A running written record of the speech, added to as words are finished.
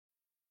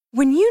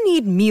When you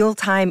need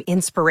mealtime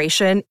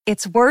inspiration,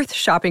 it's worth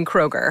shopping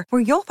Kroger,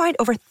 where you'll find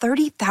over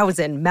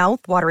 30,000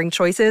 mouth-watering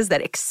choices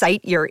that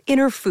excite your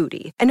inner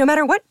foodie. And no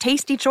matter what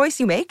tasty choice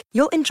you make,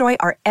 you'll enjoy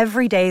our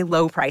everyday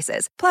low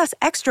prices, plus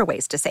extra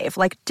ways to save,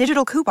 like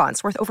digital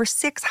coupons worth over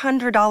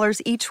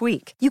 $600 each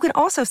week. You can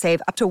also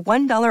save up to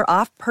 $1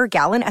 off per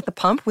gallon at the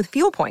pump with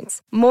fuel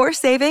points. More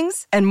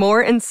savings and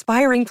more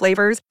inspiring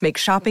flavors make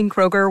shopping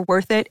Kroger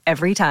worth it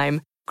every time.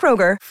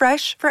 Kroger,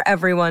 fresh for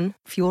everyone.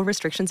 Fuel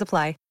restrictions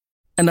apply.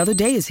 Another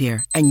day is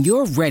here, and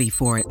you're ready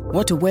for it.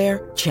 What to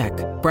wear? Check.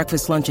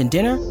 Breakfast, lunch, and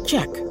dinner?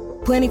 Check.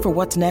 Planning for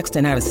what's next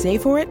and how to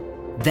save for it?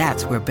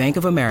 That's where Bank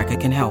of America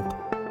can help.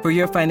 For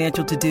your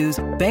financial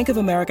to-dos, Bank of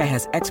America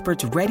has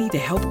experts ready to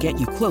help get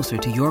you closer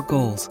to your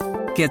goals.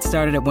 Get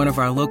started at one of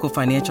our local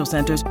financial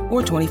centers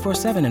or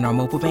 24/7 in our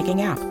mobile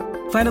banking app.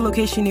 Find a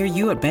location near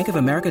you at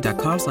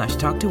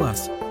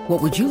bankofamerica.com/talktous. What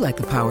would you like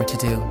the power to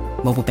do?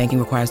 Mobile banking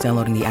requires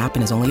downloading the app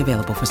and is only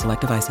available for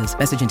select devices.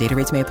 Message and data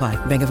rates may apply.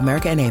 Bank of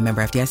America N.A.,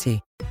 member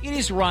FDIC. It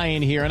is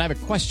Ryan here, and I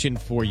have a question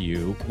for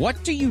you.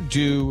 What do you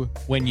do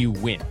when you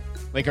win?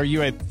 Like, are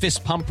you a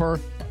fist pumper,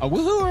 a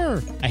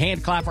woo-hooer, a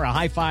hand clapper, a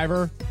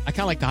high-fiver? I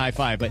kind of like the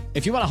high-five, but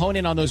if you want to hone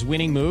in on those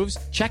winning moves,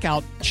 check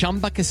out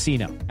Chumba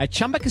Casino. At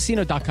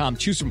ChumbaCasino.com,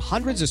 choose from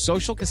hundreds of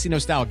social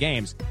casino-style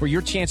games for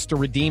your chance to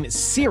redeem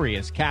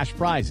serious cash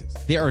prizes.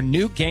 There are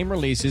new game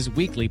releases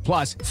weekly,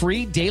 plus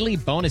free daily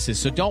bonuses,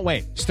 so don't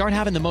wait. Start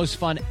having the most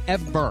fun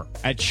ever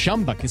at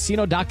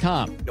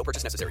ChumbaCasino.com. No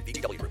purchase necessary.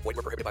 VGW Group. Void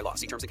where prohibited by law.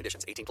 See terms and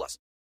conditions. 18+.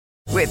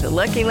 With the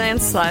Lucky Land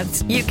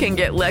Slots, you can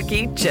get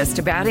lucky just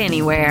about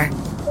anywhere.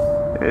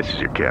 This is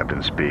your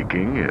captain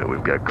speaking.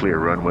 We've got clear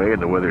runway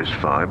and the weather's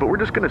fine, but we're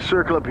just going to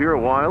circle up here a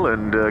while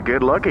and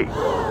get lucky.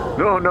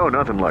 No,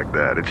 nothing like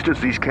that. It's just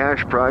these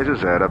cash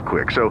prizes add up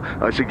quick. So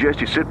I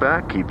suggest you sit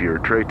back, keep your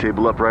tray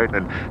table upright,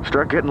 and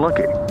start getting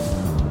lucky.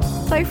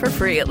 Play for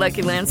free at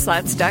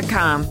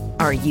LuckyLandSlots.com.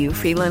 Are you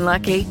feeling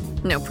lucky?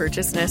 No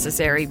purchase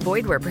necessary.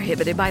 Void where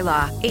prohibited by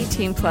law.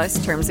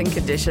 18+ terms and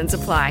conditions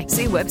apply.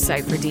 See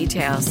website for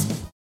details.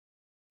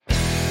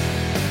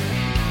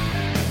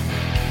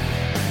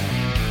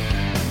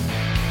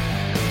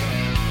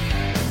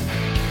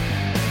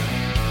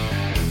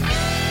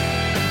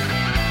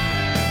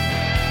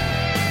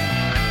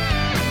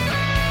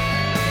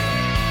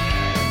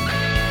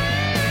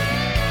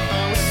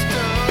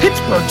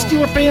 Pittsburgh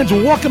Steelers fans,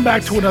 welcome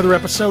back to another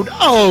episode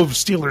of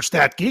Steelers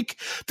Stat Geek.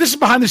 This is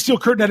Behind the Steel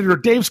Curtain editor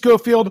Dave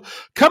Schofield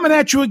coming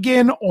at you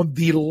again on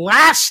the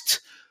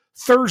last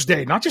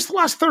Thursday, not just the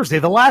last Thursday,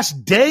 the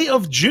last day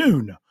of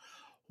June.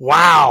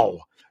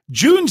 Wow.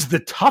 June's the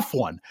tough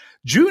one.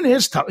 June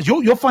is tough.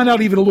 You'll find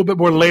out even a little bit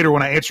more later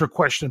when I answer a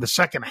question in the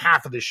second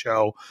half of the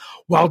show.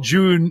 While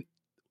June,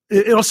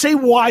 it'll say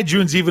why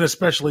June's even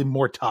especially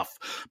more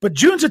tough. But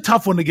June's a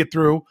tough one to get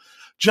through.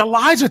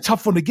 July's a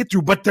tough one to get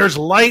through, but there's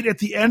light at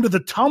the end of the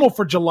tunnel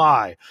for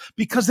July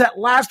because that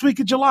last week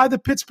of July, the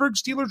Pittsburgh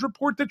Steelers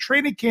report to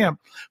training camp.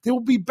 They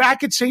will be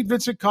back at St.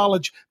 Vincent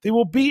College. They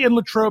will be in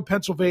Latrobe,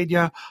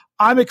 Pennsylvania.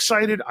 I'm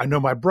excited. I know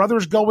my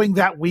brother's going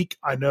that week.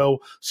 I know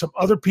some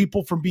other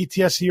people from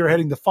BTSC are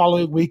heading the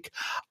following week.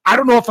 I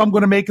don't know if I'm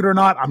going to make it or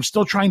not. I'm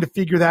still trying to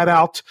figure that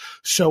out.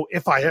 So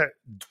if I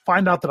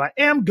find out that I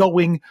am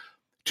going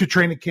to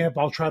training camp,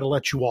 I'll try to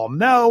let you all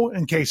know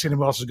in case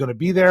anyone else is going to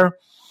be there.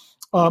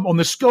 On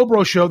the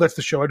Scobro Show, that's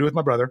the show I do with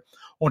my brother,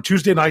 on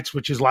Tuesday nights,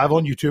 which is live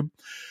on YouTube,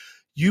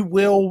 you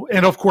will,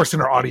 and of course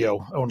in our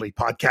audio-only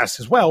podcast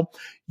as well,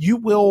 you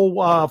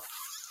will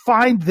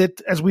find that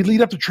as we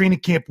lead up to training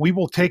camp, we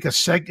will take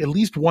at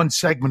least one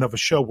segment of a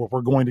show where we're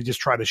going to just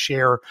try to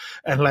share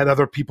and let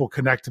other people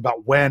connect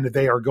about when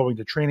they are going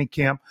to training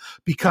camp,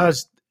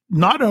 because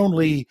not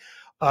only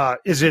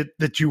is it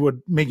that you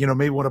would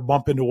maybe want to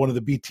bump into one of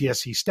the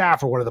BTSC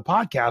staff or one of the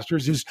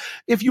podcasters, is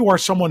if you are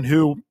someone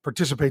who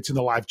participates in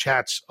the live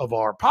chats of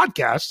our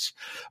podcasts,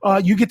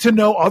 you get to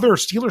know other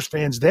Steelers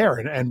fans there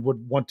and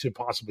would want to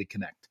possibly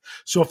connect.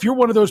 So if you're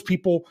one of those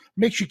people,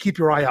 make sure you keep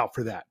your eye out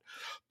for that.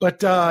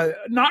 But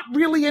not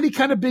really any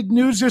kind of big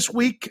news this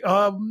week.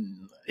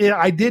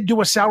 I did do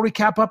a salary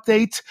cap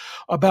update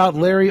about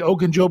Larry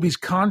Ogunjobi's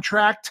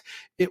contract.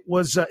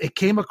 It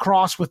came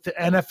across with the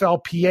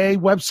NFLPA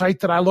website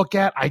that I look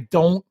at. I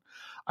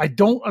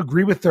don't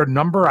agree with their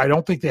number. I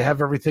don't think they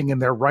have everything in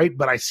there right,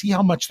 but I see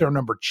how much their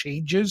number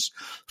changes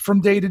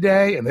from day to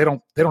day, and they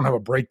don't have a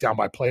breakdown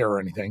by player or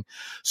anything.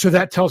 So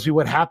that tells me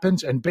what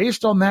happens. And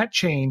based on that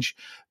change,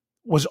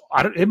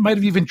 it might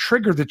have even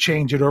triggered the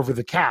change it over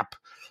the cap.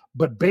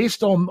 But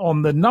based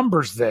on the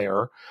numbers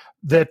there,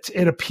 that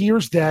it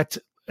appears that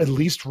at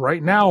least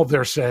right now,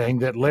 they're saying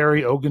that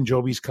Larry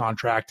Ogunjobi's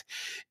contract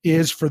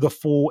is for the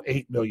full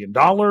 $8 million.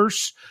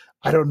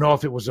 I don't know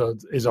if it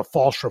is a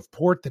false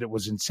report that it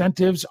was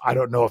incentives. I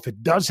don't know if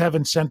it does have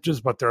incentives,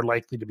 but they're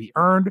likely to be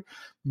earned.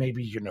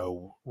 Maybe,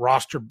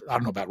 roster, I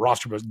don't know about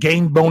roster, but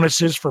game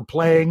bonuses for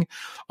playing,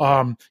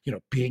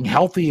 being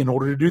healthy in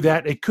order to do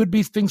that. It could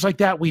be things like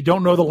that. We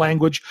don't know the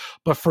language,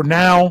 but for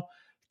now,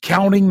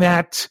 counting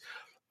that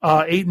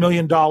 $8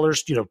 million,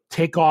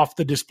 take off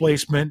the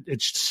displacement.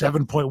 It's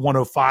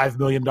 $7.105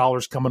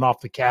 million coming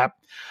off the cap.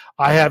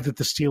 I have that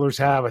the Steelers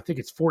have, I think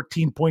it's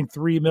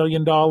 $14.3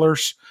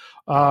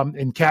 million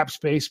in cap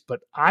space,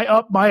 but I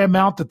up my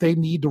amount that they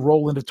need to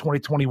roll into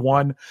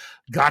 2021,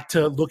 got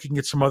to looking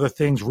at some other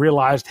things,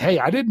 realized, hey,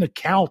 I didn't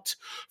account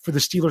for the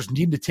Steelers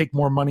needing to take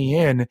more money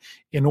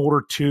in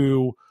order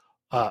to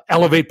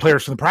elevate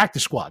players from the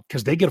practice squad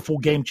because they get a full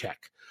game check.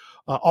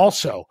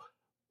 Also,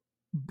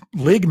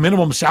 league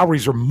minimum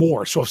salaries are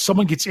more. So if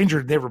someone gets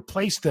injured, they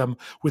replace them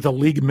with a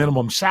league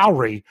minimum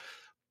salary.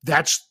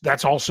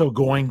 That's also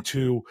going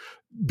to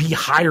be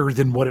higher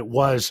than what it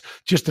was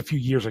just a few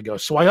years ago.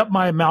 So I up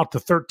my amount to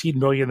 $13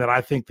 million that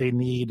I think they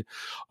need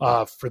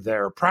for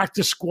their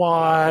practice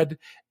squad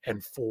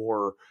and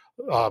for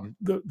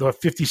the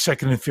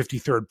 52nd and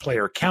 53rd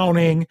player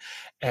counting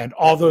and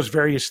all those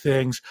various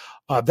things.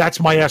 That's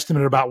my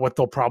estimate about what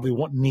they'll probably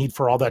need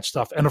for all that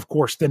stuff. And of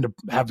course, then to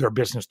have their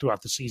business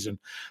throughout the season.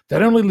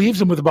 That only leaves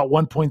them with about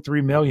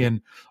 $1.3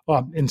 million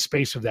in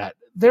space of that.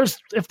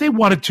 If they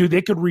wanted to,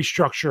 they could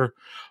restructure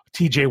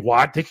TJ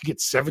Watt. They could get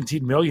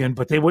 $17 million,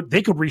 but they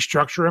could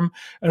restructure him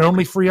and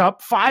only free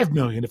up $5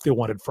 million if they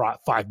wanted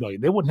 $5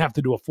 million. They wouldn't have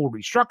to do a full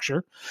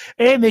restructure,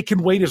 and they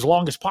can wait as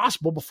long as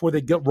possible before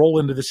they roll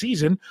into the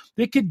season.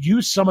 They could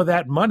use some of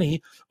that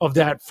money of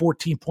that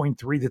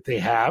 14.3 that they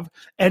have,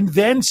 and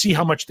then see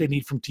how much they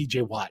need from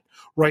TJ Watt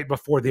right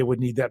before they would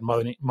need that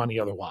money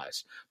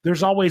otherwise.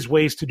 There's always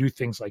ways to do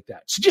things like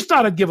that. So just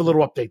thought I'd give a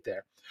little update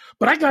there.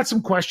 But I got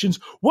some questions.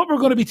 What we're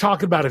going to be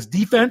talking about is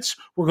defense.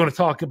 We're going to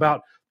talk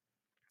about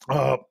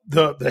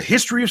the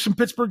history of some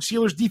Pittsburgh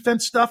Steelers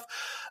defense stuff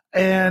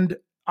and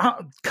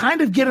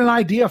kind of get an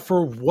idea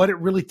for what it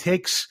really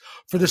takes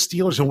for the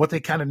Steelers and what they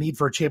kind of need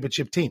for a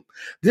championship team.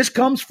 This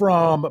comes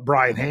from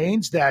Brian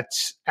Haynes.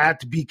 That's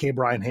at BK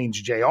Brian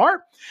Haynes Jr.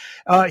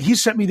 He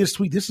sent me this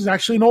tweet. This is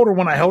actually an older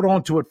one. I held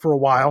on to it for a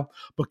while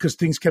because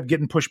things kept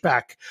getting pushed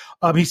back.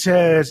 He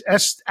says,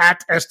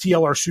 at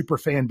STLR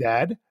Superfan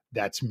Dad.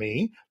 That's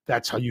me.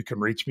 That's how you can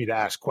reach me to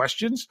ask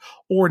questions.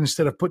 Or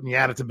instead of putting the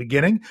ad at the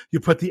beginning,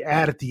 you put the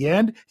ad at the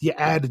end. You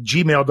add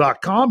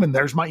gmail.com, and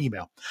there's my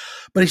email.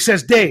 But he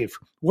says, Dave,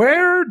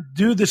 where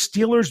do the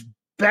Steelers'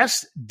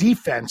 best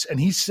defense, and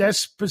he says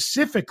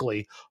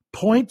specifically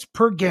points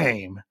per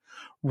game,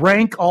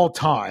 rank all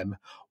time?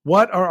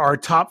 What are our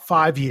top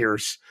 5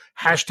 years?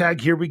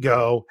 Hashtag here we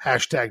go.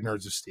 Hashtag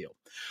Nerds of Steel.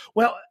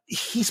 Well,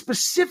 he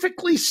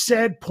specifically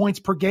said points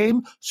per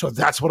game, so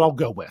that's what I'll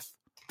go with.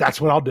 That's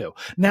what I'll do.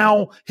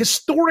 Now,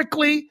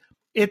 historically,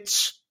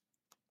 it's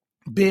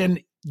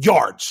been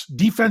yards,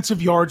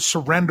 defensive yards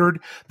surrendered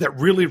that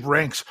really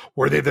ranks.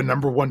 Were they the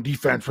number one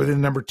defense? Were they the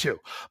number two?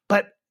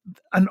 But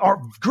a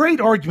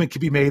great argument can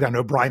be made. I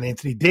know Brian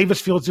Anthony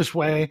Davis feels this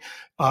way.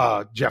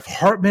 Jeff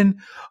Hartman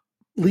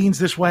leans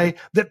this way,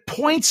 that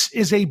points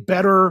is a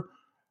better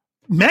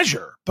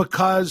measure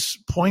because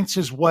points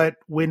is what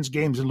wins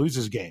games and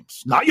loses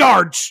games, not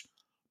yards,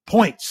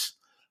 points.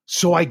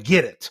 So I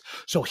get it.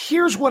 So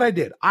here's what I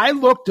did. I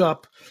looked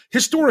up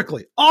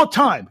historically, all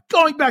time,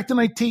 going back to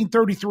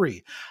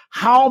 1933,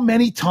 how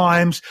many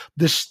times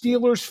the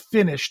Steelers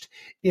finished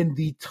in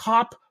the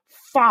top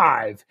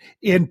 5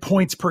 in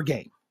points per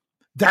game.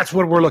 That's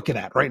what we're looking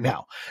at right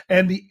now.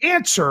 And the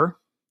answer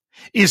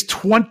is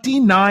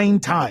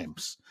 29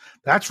 times.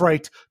 That's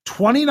right.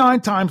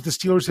 29 times the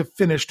Steelers have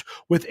finished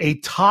with a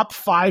top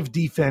 5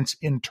 defense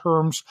in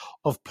terms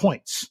of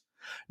points.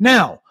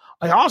 Now,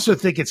 I also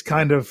think it's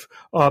kind of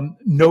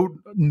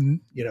notable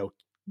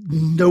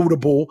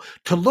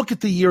to look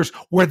at the years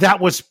where that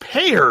was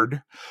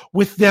paired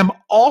with them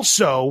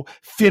also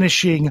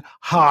finishing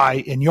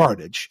high in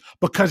yardage.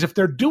 Because if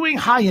they're doing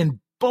high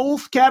in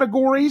both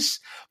categories,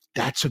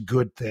 that's a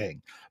good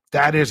thing.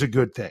 That is a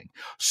good thing.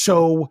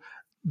 So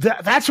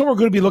that's what we're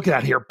going to be looking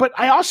at here. But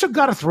I also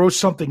got to throw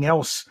something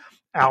else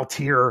out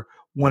here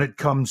when it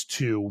comes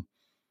to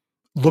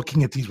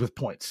looking at these with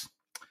points.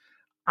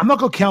 I'm not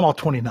going to count all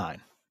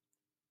 29.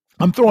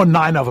 I'm throwing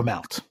 9 of them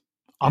out.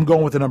 I'm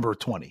going with the number of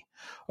 20.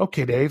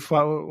 Okay, Dave,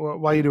 why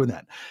are you doing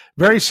that?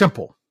 Very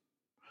simple.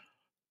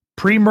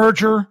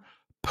 Pre-merger,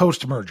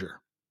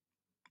 post-merger.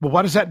 Well,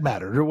 why does that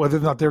matter, whether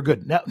or not they're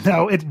good?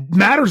 Now, it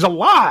matters a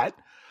lot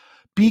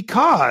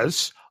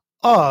because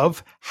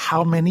of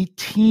how many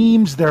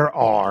teams there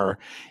are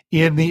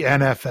in the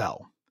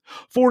NFL.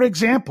 For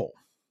example,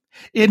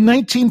 in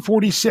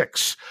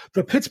 1946,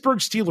 the Pittsburgh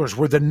Steelers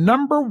were the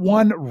number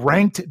 1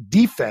 ranked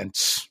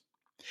defense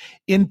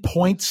in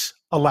points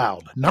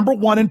allowed. Number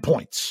 1 in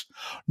points.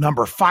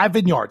 Number 5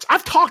 in yards.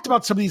 I've talked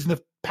about some of these in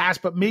the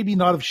past, but maybe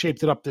not have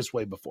shaped it up this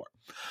way before.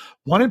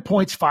 1 in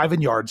points, 5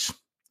 in yards.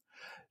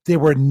 They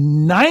were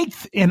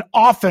 9th in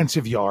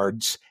offensive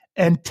yards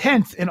and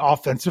 10th in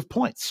offensive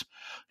points.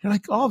 You're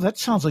like, oh, that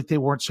sounds like they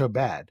weren't so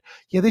bad.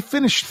 Yeah, they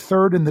finished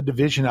 3rd in the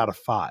division out of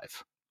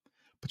 5.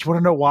 But you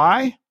want to know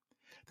why?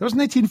 That was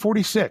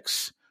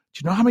 1946.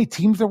 Do you know how many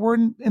teams there were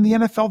in the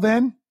NFL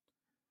then?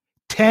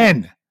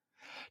 10.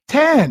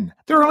 10.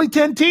 There are only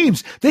 10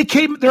 teams.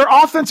 Their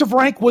offensive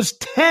rank was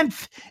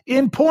 10th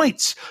in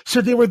points. So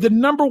they were the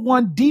number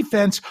one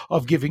defense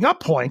of giving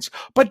up points,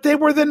 but they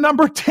were the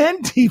number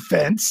 10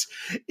 defense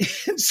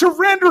in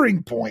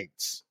surrendering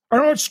points.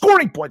 Or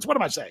scoring points. What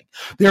am I saying?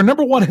 They're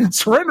number one in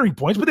surrendering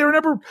points, but they were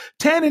number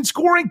 10 in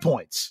scoring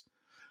points.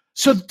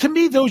 So to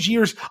me, those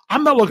years,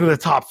 I'm not looking at the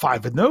top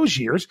 5 in those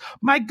years.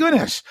 My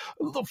goodness.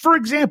 For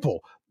example,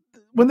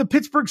 when the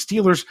Pittsburgh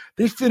Steelers,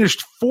 they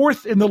finished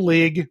 4th in the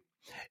league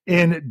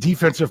in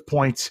defensive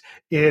points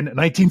in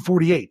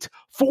 1948.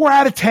 4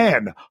 out of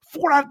 10.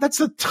 That's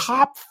the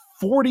top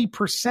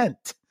 40%.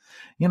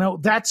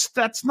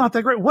 That's not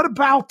that great. What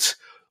about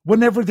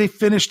whenever they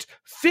finished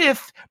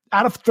 5th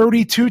out of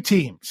 32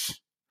 teams?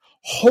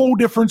 Whole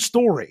different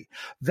story.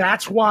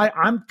 That's why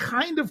I'm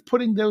kind of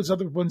putting those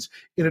other ones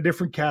in a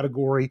different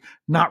category,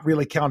 not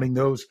really counting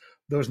those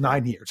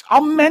 9 years.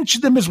 I'll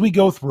mention them as we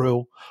go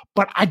through,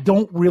 but I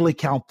don't really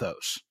count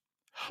those.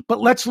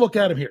 But let's look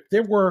at them here.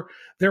 There were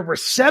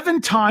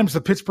 7 times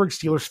the Pittsburgh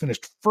Steelers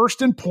finished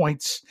first in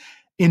points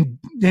in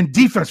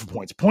defensive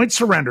points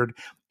surrendered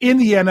in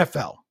the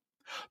NFL.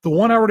 The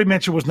one I already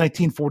mentioned was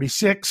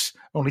 1946.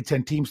 Only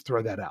 10 teams,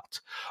 throw that out.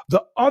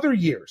 The other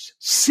years,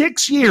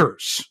 6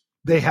 years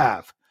they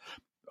have.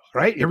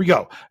 All right, here we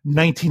go.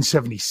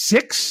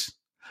 1976,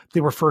 they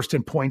were first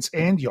in points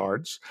and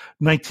yards.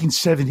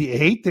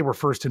 1978, they were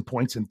first in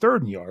points and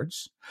third in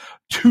yards.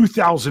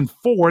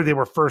 2004, they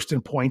were first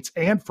in points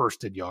and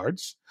first in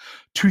yards.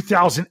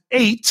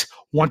 2008,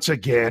 once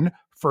again,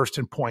 first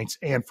in points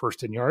and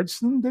first in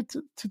yards.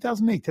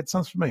 2008, that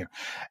sounds familiar.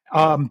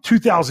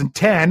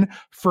 2010,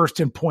 first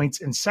in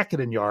points and second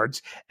in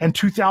yards. And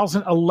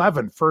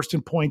 2011, first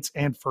in points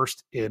and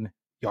first in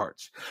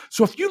yards.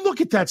 So if you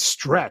look at that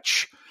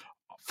stretch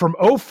from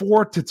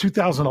 2004 to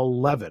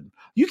 2011,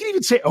 you can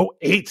even say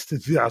 2008 to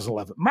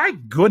 2011. My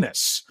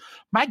goodness,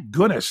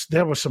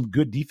 there were some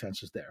good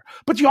defenses there.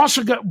 But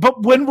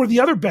when were the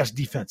other best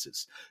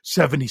defenses?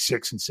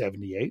 76 and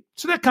 78.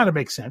 So that kind of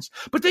makes sense.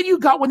 But then you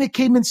got when they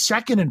came in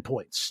second in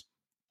points.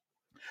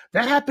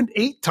 That happened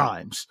 8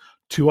 times.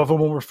 2 of them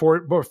were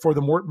before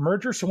the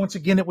merger. So once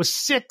again, it was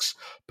 6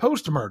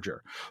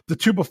 post-merger. The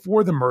 2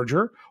 before the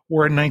merger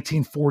were in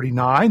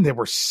 1949. They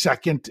were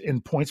second in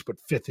points, but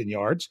 5th in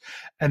yards.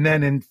 And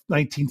then in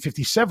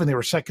 1957, they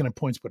were second in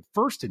points, but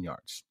first in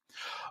yards.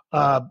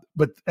 And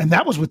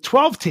that was with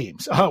 12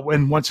 teams.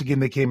 And once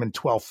again, they came in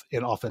 12th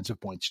in offensive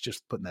points,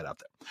 just putting that out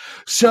there.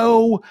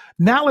 So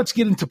now let's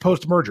get into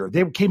post-merger.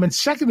 They came in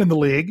second in the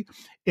league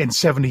in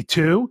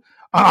 72.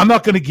 I'm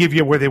not going to give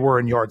you where they were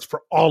in yards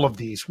for all of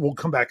these. We'll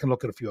come back and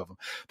look at a few of them.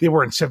 They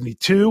were in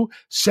 72,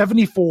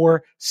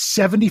 74,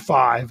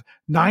 75,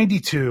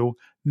 92,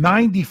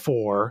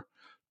 94,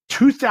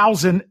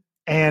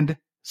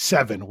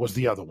 2007 was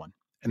the other one.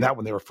 And that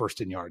one, they were first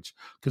in yards.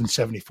 Because in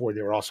 74,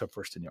 they were also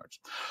first in yards.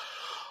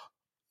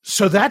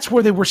 So that's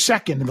where they were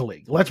second in the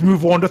league. Let's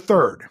move on to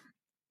third.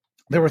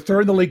 They were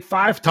third in the league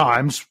 5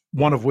 times,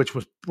 one of which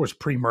was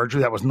pre-merger.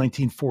 That was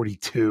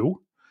 1942.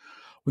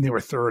 When they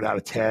were third out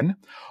of 10.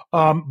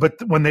 But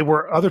when they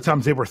were, other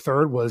times they were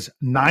third was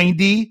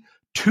 90,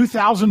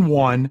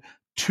 2001,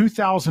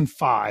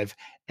 2005,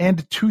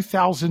 and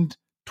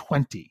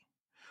 2020.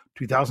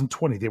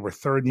 2020, they were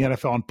third in the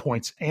NFL in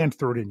points and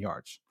third in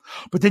yards.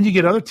 But then you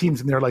get other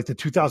teams in there like the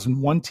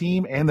 2001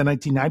 team and the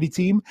 1990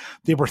 team.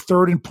 They were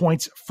third in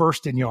points,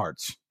 first in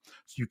yards.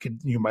 So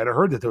you might have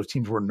heard that those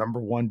teams were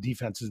number 1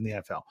 defenses in the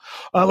NFL.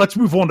 Let's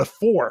move on to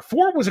 4.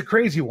 4 was a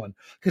crazy one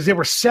because there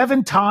were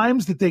 7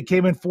 times that they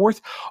came in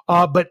 4th,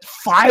 but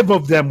 5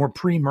 of them were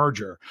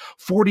pre-merger.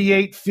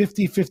 48,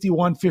 50,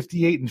 51,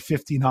 58, and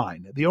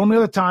 59. The only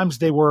other times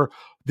they were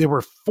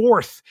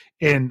 4th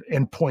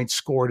in points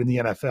scored in the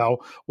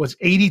NFL was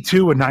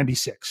 82 and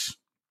 96.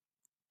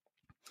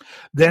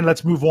 Then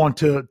let's move on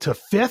to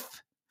 5th.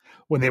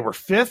 When they were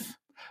 5th,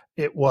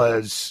 it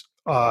was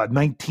it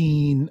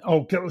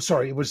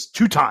was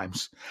 2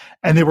 times,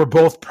 and they were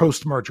both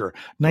post-merger,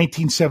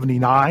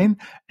 1979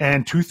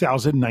 and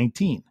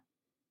 2019.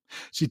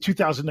 See,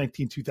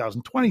 2019,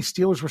 2020,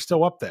 Steelers were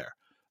still up there.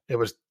 It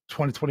was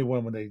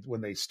 2021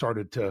 when they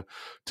started to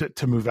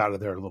move out of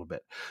there a little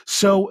bit.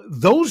 So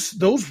those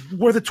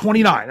were the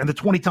 29 and the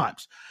 20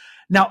 times.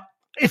 Now,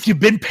 if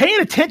you've been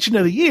paying attention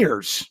to the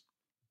years,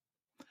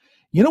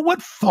 you know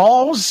what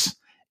falls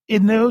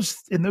in those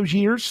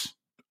years?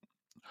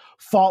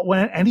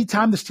 When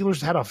anytime the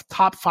Steelers had a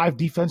top 5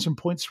 defense in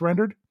points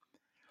surrendered.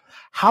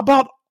 How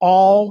about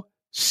all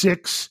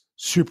 6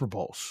 Super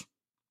Bowls?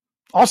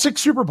 All 6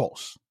 Super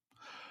Bowls.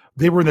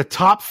 They were in the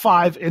top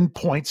 5 in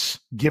points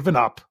given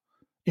up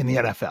in the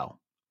NFL.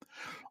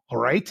 All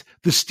right.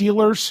 The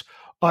Steelers,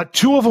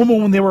 2 of them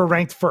when they were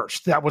ranked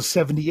first. That was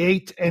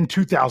 78 and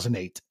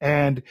 2008.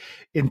 And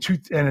in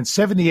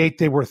 78,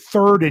 they were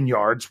third in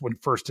yards when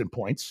first in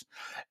points.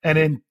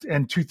 And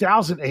in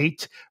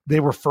 2008, they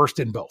were first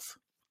in both.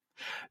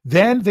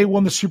 Then they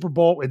won the Super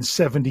Bowl in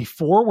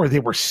 74, where they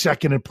were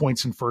second in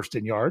points and first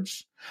in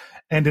yards.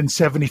 And in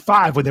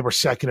 75, when they were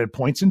second in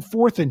points and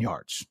fourth in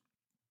yards.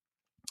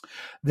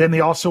 Then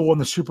they also won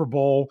the Super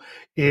Bowl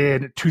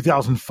in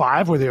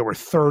 2005, where they were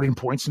third in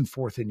points and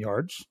fourth in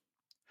yards.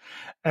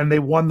 And they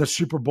won the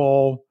Super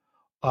Bowl.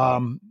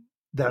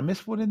 Did I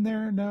miss one in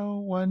there? No.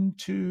 1,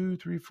 2,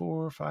 3,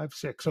 4, 5,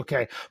 6.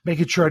 Okay.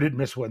 Making sure I didn't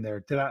miss one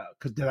there. Did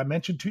I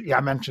mention two? Yeah,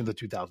 I mentioned the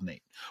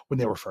 2008 when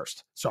they were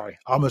first. Sorry.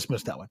 I almost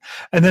missed that one.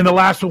 And then the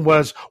last one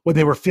was when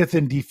they were fifth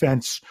in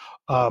defense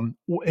in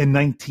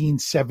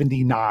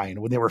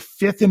 1979, when they were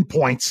fifth in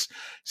points,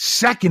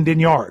 second in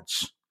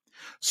yards.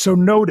 So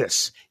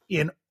notice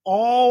in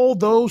all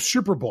those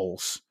Super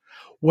Bowls,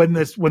 when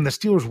the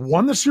Steelers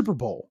won the Super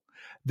Bowl,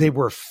 they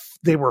were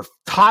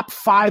top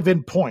 5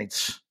 in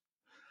points.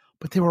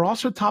 But they were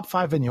also top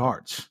 5 in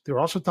yards.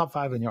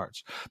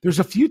 There's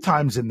a few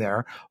times in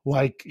there,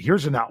 like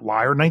here's an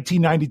outlier.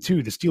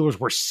 1992, the Steelers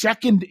were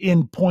second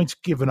in points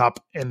given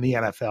up in the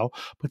NFL,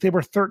 but they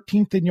were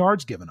 13th in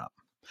yards given up.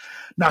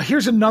 Now,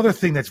 here's another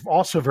thing that's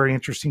also very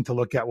interesting to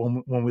look at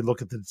when we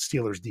look at the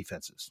Steelers'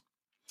 defenses.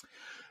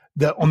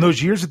 On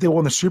those years that they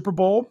won the Super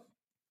Bowl,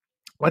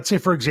 let's say,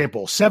 for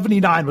example,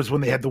 79 was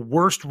when they had the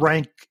worst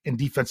rank in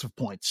defensive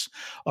points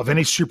of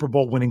any Super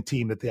Bowl winning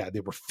team that they had.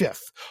 They were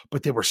fifth,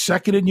 but they were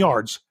second in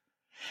yards,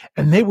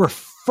 and they were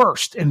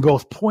first in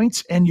both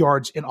points and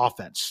yards in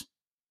offense.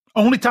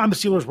 Only time the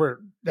Steelers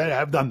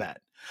have done that,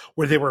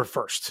 where they were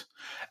first.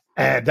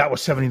 And that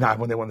was 79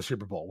 when they won the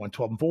Super Bowl. Went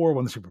 12-4,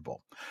 won the Super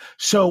Bowl.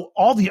 So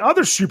all the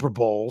other Super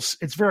Bowls,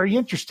 it's very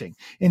interesting.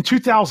 In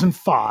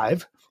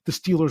 2005, the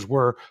Steelers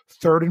were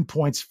third in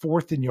points,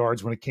 fourth in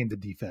yards when it came to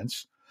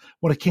defense.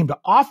 When it came to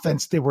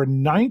offense, they were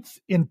 9th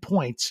in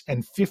points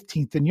and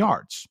 15th in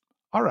yards.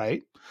 All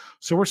right.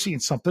 So we're seeing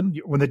something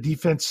when the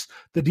defense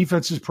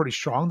is pretty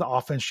strong. The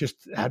offense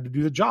just had to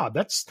do the job.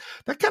 That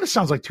kind of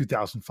sounds like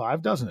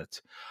 2005, doesn't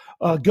it?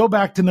 Go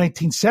back to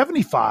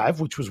 1975,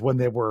 which was when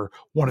they were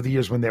one of the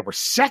years when they were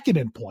second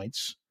in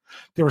points.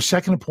 They were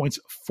second in points,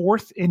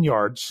 fourth in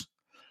yards.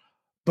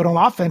 But on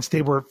offense,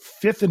 they were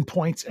fifth in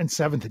points and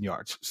seventh in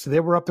yards. So they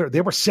were up there.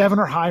 They were 7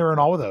 or higher in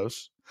all of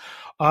those.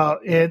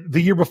 And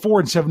the year before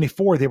in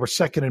 74, they were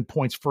second in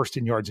points, first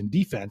in yards in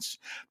defense.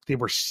 They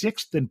were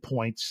 6th in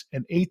points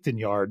and 8th in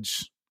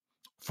yards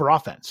for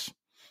offense.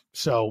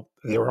 So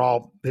they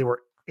were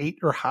 8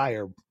 or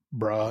higher,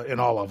 bruh, in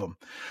all of them.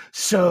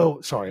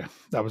 So sorry,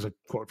 that was a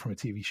quote from a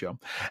TV show.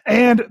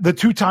 And the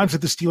 2 times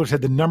that the Steelers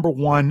had the number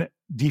 1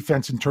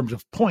 defense in terms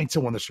of points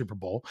and won the Super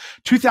Bowl,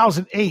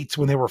 2008,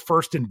 when they were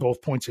first in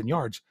both points and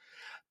yards,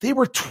 they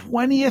were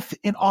 20th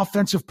in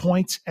offensive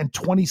points and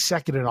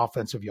 22nd in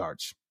offensive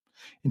yards.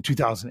 In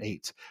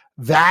 2008,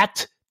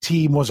 that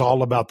team was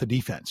all about the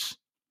defense,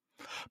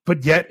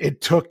 but yet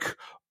it took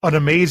an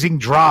amazing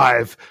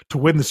drive to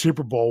win the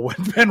Super Bowl when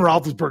Ben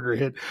Roethlisberger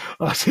hit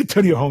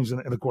Antonio Holmes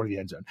in the corner of the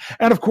end zone.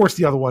 And of course,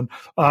 the other one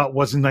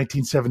was in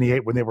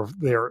 1978 when they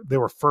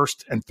were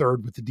first and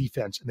third with the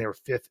defense, and they were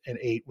 5th and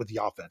 8th with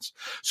the offense.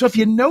 So if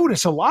you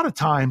notice, a lot of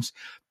times,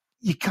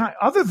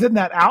 other than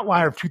that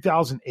outlier of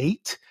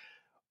 2008,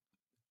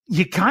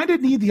 you kind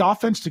of need the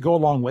offense to go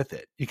along with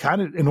it.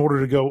 In order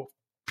to go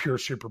pure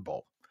Super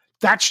Bowl.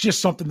 That's just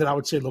something that I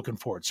would say looking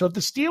forward. So if the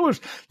Steelers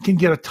can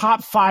get a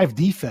top 5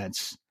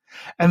 defense,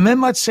 and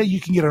then let's say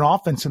you can get an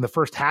offense in the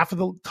first half of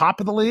the top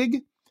of the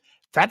league,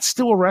 that's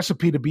still a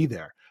recipe to be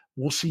there.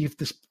 We'll see if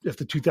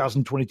the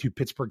 2022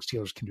 Pittsburgh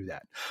Steelers can do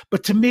that.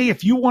 But to me,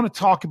 if you want to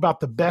talk about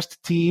the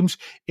best teams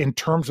in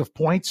terms of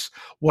points,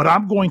 what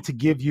I'm going to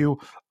give you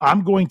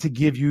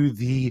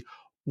the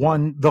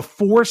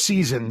 4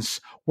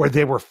 seasons where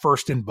they were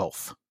first in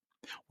both,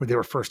 where they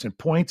were first in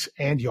points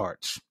and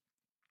yards.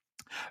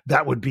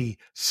 That would be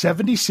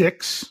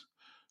 76,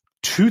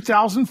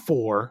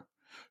 2004,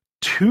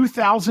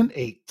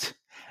 2008,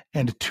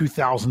 and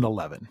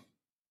 2011.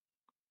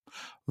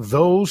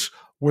 Those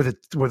were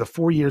the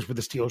 4 years where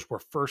the Steelers were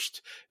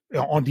first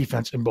on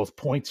defense in both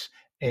points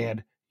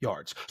and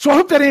yards. So I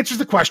hope that answers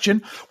the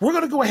question. We're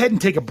going to go ahead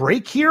and take a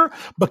break here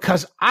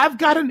because I've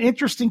got an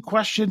interesting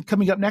question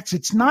coming up next.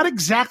 It's not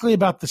exactly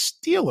about the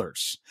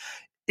Steelers.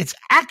 It's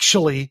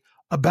actually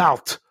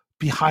about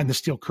behind the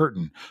steel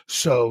curtain.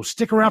 So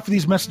stick around for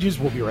these messages.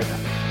 We'll be right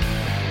back.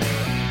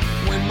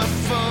 When my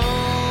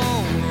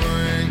phone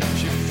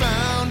rings, you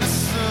found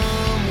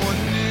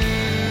someone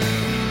new.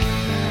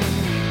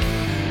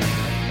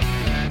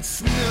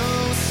 It's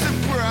no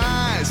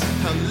surprise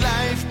how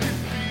life could be.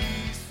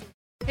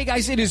 Hey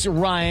guys, it is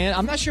Ryan.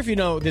 I'm not sure if you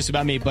know this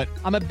about me, but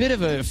I'm a bit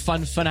of a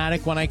fun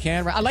fanatic when I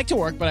can. I like to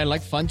work, but I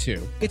like fun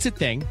too. It's a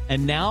thing.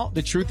 And now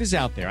the truth is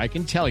out there. I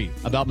can tell you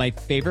about my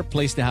favorite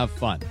place to have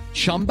fun.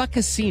 Chumba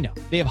Casino.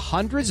 They have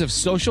hundreds of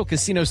social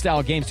casino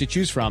style games to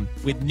choose from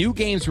with new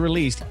games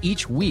released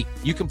each week.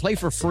 You can play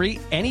for free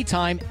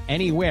anytime,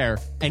 anywhere.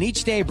 And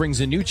each day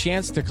brings a new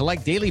chance to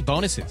collect daily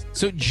bonuses.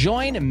 So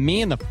join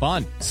me in the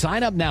fun.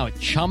 Sign up now at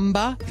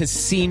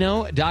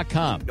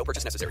ChumbaCasino.com. No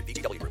purchase necessary.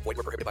 VGW Group. Void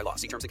where prohibited by law.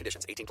 See terms and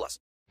conditions. 18+. Stone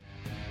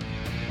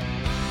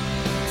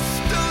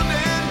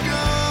and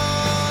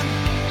gone.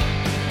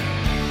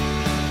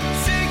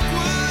 Take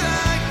what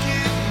I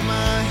get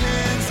my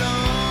hands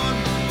on.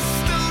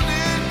 Stone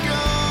and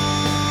gone.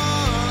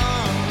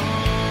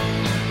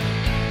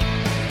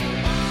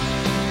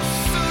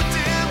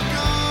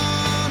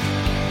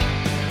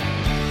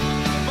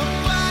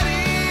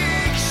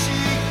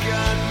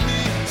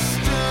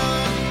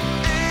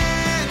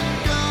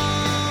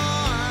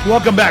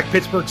 Welcome back,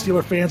 Pittsburgh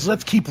Steelers fans.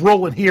 Let's keep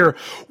rolling here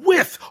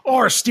with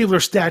our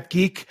Steelers Stat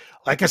Geek.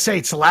 Like I say,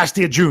 it's the last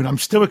day of June. I'm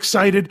still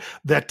excited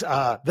that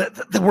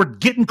that we're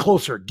getting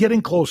closer.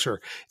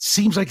 It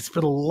seems like it's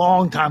been a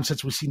long time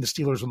since we've seen the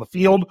Steelers on the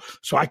field,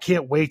 so I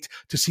can't wait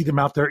to see them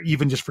out there,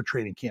 even just for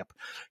training camp.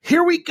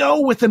 Here we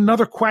go with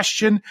another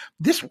question.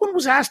 This one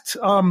was asked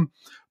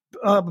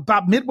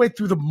about midway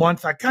through the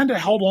month. I kind of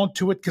held on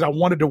to it because I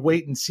wanted to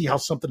wait and see how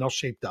something else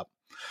shaped up.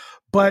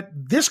 But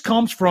this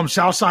comes from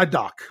Southside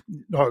Doc.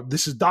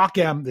 This is Doc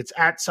M. That's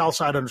at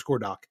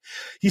Southside_Doc.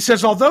 He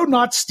says, although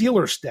not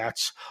Steelers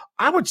stats,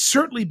 I would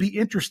certainly be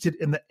interested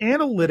in the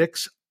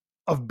analytics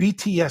of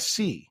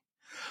BTSC.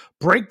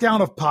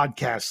 Breakdown of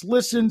podcast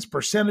listens,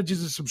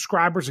 percentages of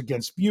subscribers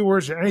against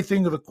viewers, and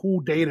anything of the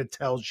cool data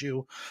tells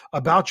you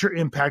about your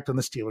impact on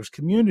the Steelers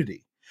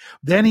community.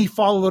 Then he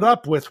followed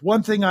up with,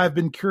 one thing I've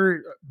been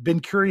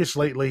curious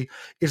lately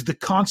is the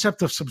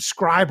concept of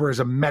subscriber as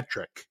a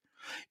metric.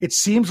 It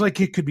seems like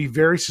it could be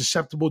very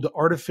susceptible to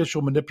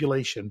artificial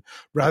manipulation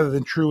rather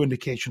than true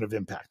indication of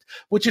impact,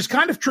 which is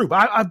kind of true.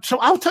 So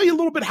I'll tell you a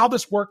little bit how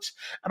this works,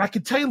 and I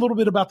can tell you a little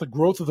bit about the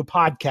growth of the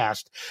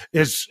podcast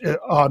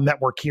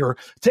network here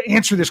to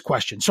answer this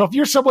question. So if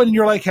you're someone and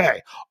you're like,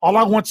 hey, all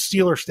I want is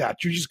Steeler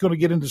stats, you're just going to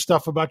get into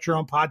stuff about your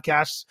own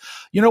podcasts.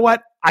 You know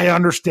what? I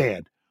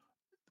understand.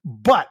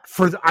 But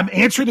I'm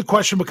answering the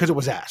question because it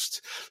was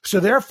asked. So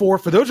therefore,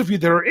 for those of you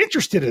that are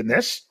interested in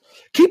this,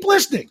 keep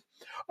listening.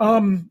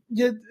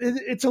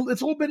 It's a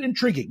little bit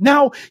intriguing.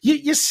 Now,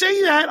 you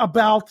say that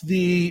about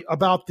the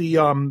where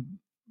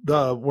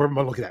am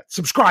I looking at?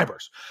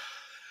 Subscribers.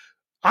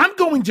 I'm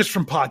going just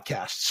from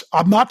podcasts.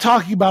 I'm not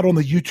talking about on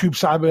the YouTube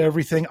side of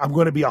everything. I'm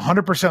going to be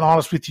 100%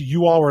 honest with you.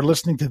 You all are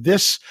listening to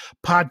this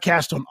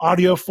podcast on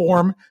audio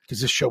form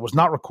because this show was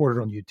not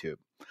recorded on YouTube.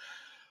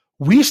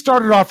 We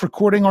started off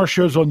recording our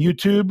shows on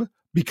YouTube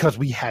because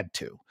we had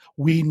to.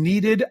 We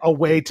needed a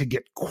way to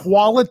get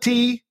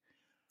quality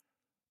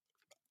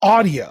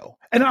audio.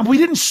 And we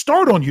didn't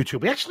start on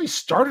YouTube. We actually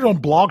started on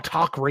Blog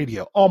Talk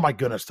Radio. Oh my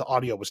goodness, the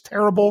audio was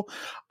terrible.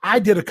 I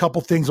did a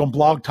couple things on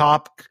Blog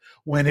Talk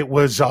when it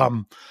was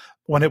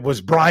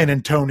Brian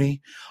and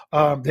Tony.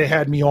 They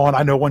had me on.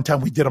 I know one time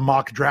we did a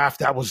mock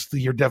draft. That was the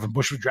year Devin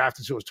Bush was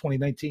drafted, so it was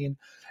 2019.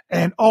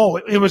 And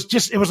it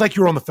was like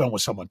you were on the phone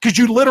with someone because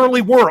you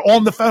literally were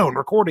on the phone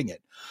recording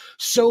it.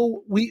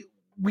 So we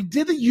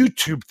did the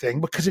YouTube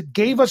thing because it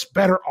gave us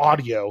better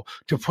audio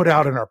to put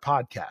out in our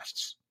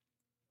podcasts.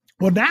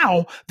 Well,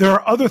 now there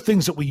are other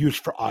things that we use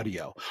for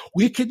audio.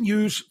 We can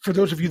use, for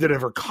those of you that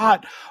ever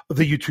caught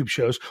the YouTube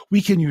shows,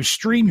 we can use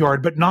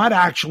StreamYard, but not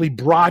actually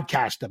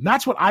broadcast them.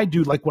 That's what I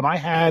do. Like when I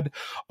had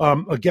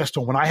a guest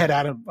on, when I had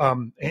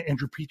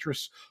Andrew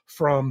Petrus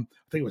from,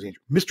 I think it was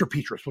Andrew, Mr.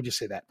 Petrus, we'll just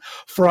say that,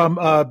 from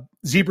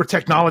Zebra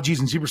Technologies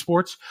and Zebra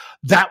Sports,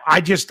 that I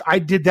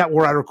did that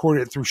where I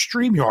recorded it through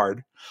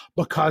StreamYard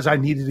because I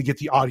needed to get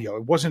the audio.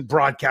 It wasn't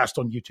broadcast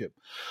on YouTube.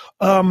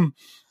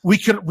 We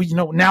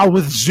now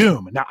with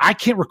Zoom. Now I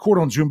can't record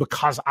on Zoom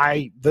because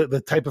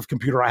the type of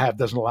computer I have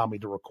doesn't allow me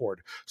to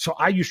record. So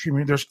I use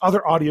StreamYard. There's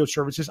other audio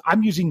services.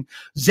 I'm using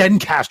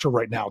Zencastr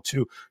right now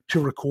to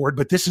record,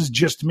 but this is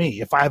just me.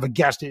 If I have a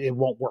guest, it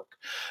won't work.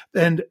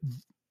 And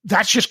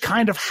that's just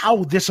kind of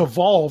how this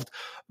evolved,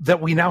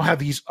 that we now have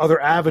these other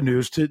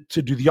avenues to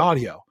do the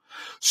audio.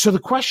 So the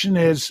question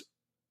is,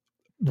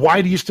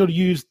 why do you still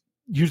use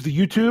the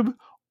YouTube?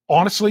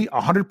 Honestly,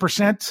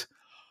 100%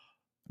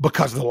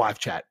 because of the live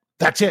chat.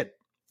 That's it.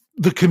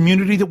 The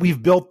community that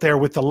we've built there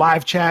with the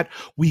live chat,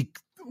 we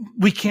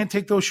can't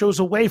take those shows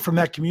away from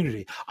that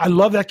community. I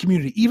love that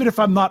community. Even if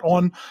I'm not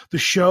on the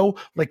show,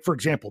 like for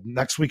example,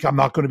 next week I'm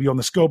not going to be on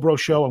the Scobro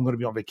show. I'm going to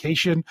be on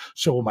vacation.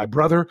 So will my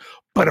brother.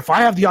 But if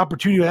I have the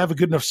opportunity to have a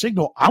good enough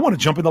signal, I want to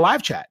jump in the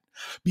live chat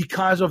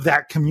because of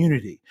that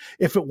community.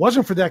 If it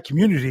wasn't for that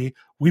community,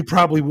 we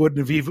probably wouldn't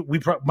have even,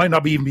 might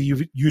not even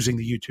be using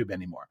the YouTube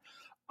anymore.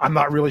 I'm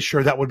not really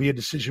sure that would be a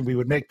decision we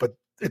would make, but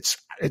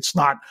it's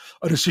not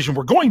a decision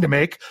we're going to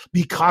make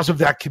because of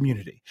that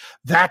community.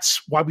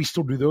 That's why we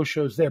still do those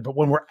shows there. But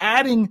when we're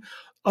adding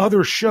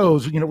other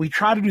shows, we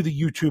try to do the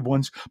YouTube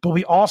ones, but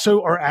we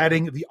also are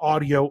adding the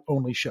audio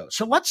only shows.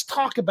 So let's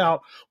talk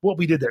about what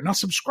we did there. Now,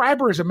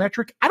 subscriber is a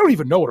metric. I don't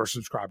even know what our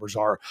subscribers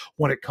are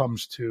when it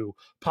comes to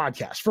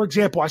podcasts. For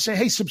example, I say,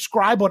 hey,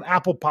 subscribe on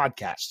Apple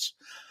Podcasts.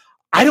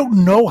 I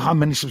don't know how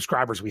many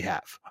subscribers we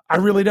have. I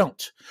really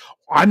don't.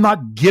 I'm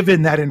not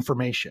given that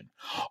information.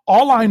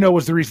 All I know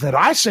is the reason that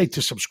I say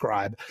to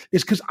subscribe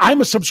is because I'm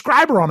a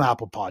subscriber on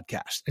Apple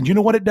Podcasts. And you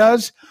know what it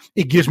does?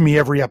 It gives me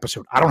every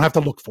episode. I don't have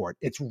to look for it.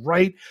 It's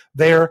right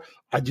there.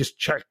 I just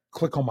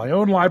click on my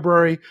own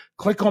library,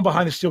 click on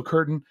Behind the Steel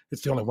Curtain.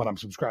 It's the only one I'm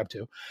subscribed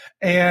to.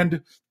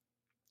 And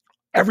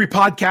every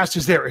podcast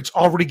is there. It's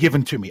already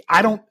given to me.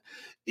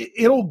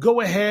 It'll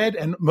go ahead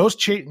and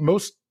most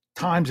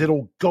times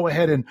it'll go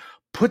ahead and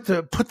put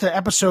the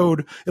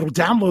episode, it'll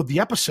download the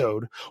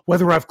episode,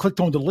 whether I've clicked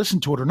on to listen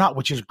to it or not,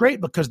 which is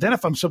great because then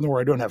if I'm somewhere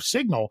where I don't have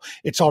signal,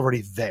 it's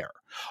already there.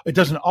 It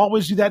doesn't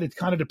always do that. It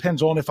kind of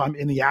depends on if I'm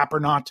in the app or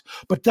not,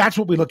 but that's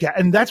what we look at.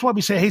 And that's why we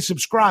say, hey,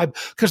 subscribe,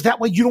 because that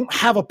way you don't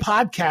have a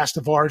podcast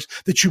of ours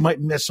that you might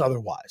miss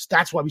otherwise.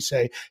 That's why we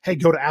say, hey,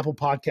 go to Apple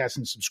Podcasts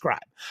and subscribe.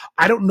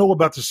 I don't know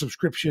about the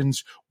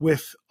subscriptions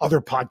with other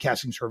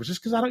podcasting services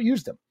because I don't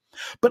use them.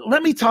 But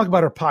let me talk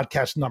about our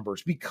podcast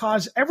numbers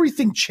because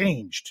everything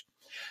changed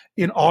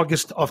in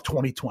August of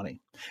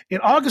 2020. In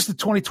August of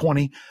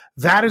 2020,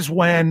 that is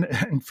when,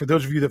 and for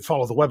those of you that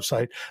follow the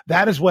website,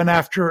 that is when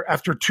after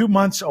 2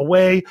 months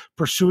away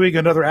pursuing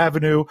another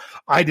avenue,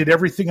 I did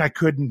everything I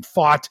could and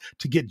fought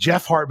to get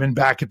Jeff Hartman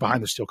back at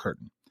Behind the Steel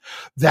Curtain.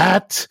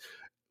 That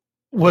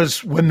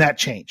was when that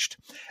changed.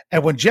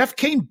 And when Jeff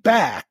came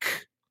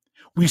back,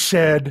 we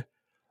said,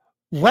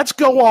 let's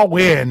go all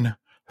in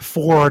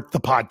for the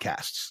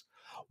podcasts.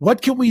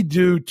 What can we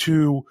do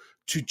to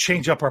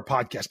change up our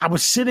podcast? I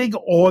was sitting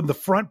on the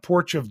front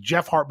porch of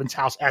Jeff Hartman's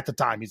house at the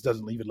time. He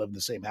doesn't even live in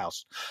the same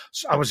house.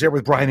 So I was there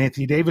with Brian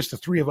Anthony Davis. The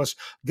three of us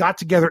got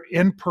together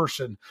in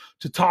person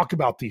to talk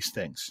about these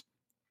things.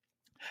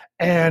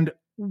 And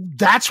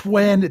that's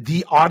when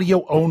the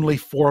audio only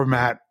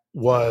format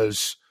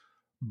was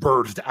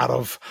birthed out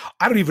of,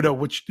 I don't even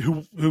know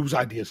whose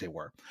ideas they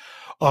were.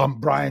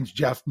 Brian's,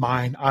 Jeff,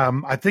 mine.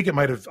 I think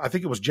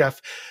it was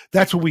Jeff.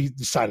 That's when we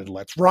decided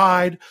Let's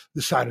Ride,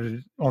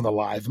 decided on the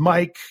live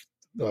mic,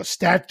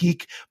 Stat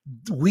Geek.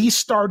 We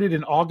started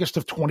in August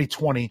of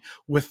 2020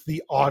 with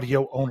the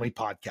audio only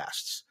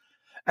podcasts.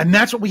 And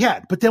that's what we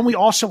had. But then we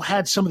also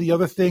had some of the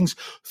other things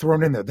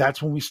thrown in there.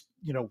 That's when we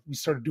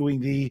started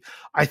doing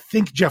I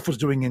think Jeff was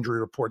doing injury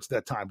reports at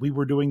that time. We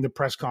were doing the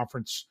press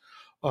conference,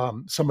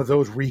 some of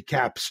those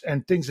recaps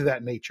and things of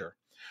that nature.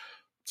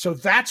 So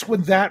that's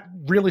when that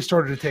really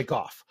started to take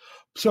off.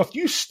 So if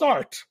you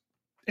start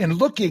in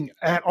looking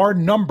at our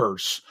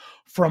numbers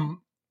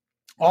from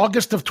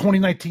August of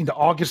 2019 to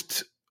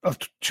August of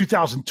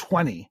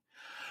 2020,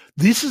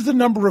 this is the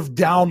number of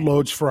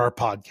downloads for our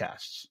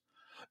podcasts.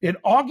 In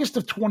August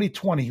of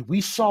 2020, we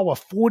saw a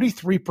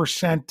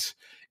 43%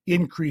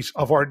 increase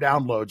of our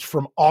downloads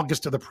from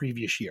August of the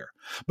previous year.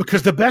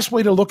 Because the best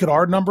way to look at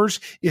our numbers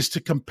is to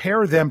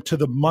compare them to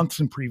the months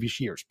in previous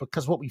years.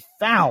 Because what we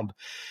found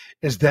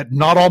is that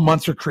not all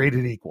months are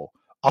created equal.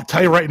 I'll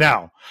tell you right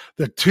now,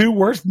 the two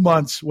worst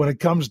months when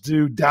it comes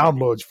to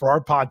downloads for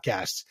our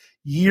podcasts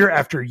year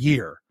after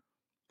year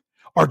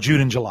are June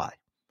and July.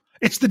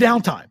 It's the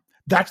downtime.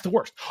 That's the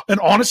worst.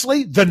 And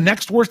honestly, the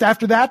next worst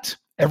after that,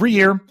 every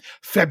year,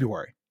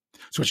 February.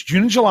 So it's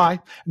June and July,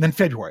 and then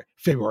February.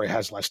 February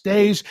has less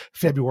days.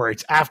 February,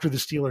 it's after the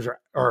Steelers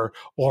are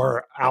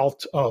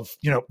out of,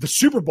 the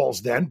Super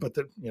Bowls then, but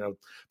the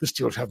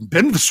Steelers haven't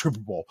been to the Super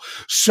Bowl.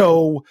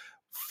 So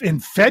in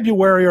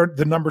February,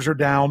 the numbers are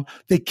down.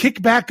 They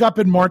kick back up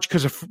in March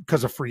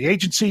because of free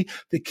agency.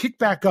 They kick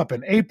back up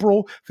in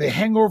April. They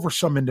hang over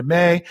some into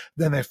May.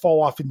 Then they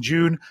fall off in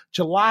June.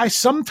 July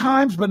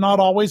sometimes, but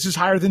not always, is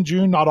higher than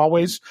June. Not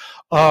always.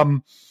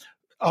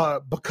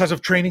 Because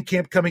of training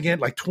camp coming in,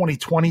 like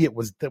 2020, it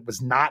was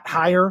not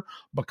higher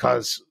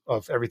because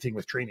of everything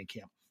with training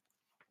camp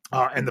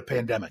and the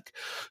pandemic.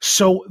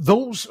 So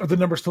those are the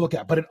numbers to look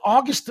at. But in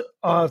August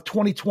of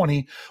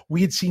 2020,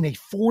 we had seen a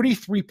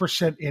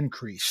 43%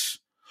 increase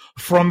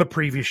from the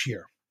previous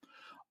year.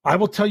 I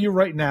will tell you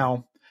right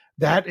now,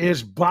 that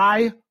is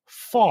by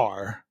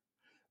far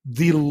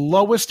the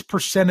lowest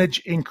percentage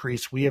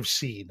increase we have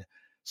seen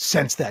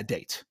since that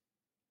date.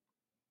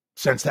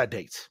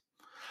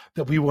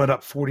 That we went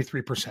up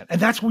 43%.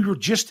 And that's we were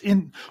just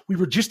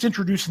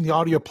introducing the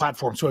audio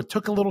platform. So it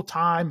took a little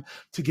time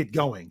to get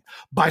going.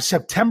 By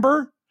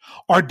September,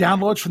 our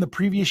downloads from the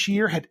previous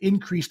year had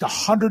increased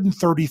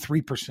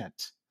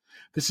 133%.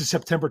 This is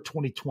September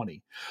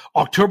 2020.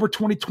 October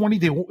 2020,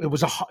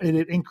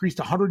 it increased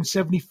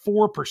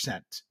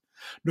 174%.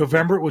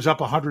 November, it was up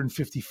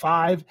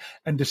 155,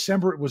 and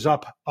December, it was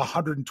up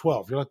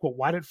 112. You're like, well,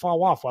 why did it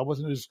fall off? Why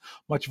wasn't it as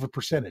much of a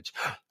percentage?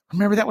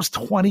 Remember, that was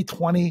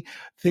 2020.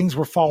 Things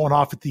were falling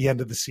off at the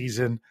end of the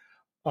season.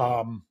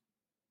 No,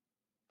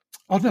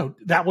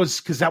 that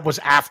was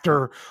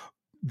after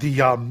the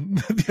 11,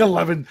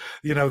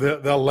 the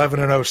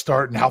 11-0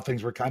 start and how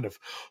things were kind of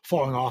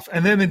falling off.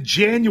 And then in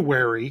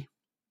January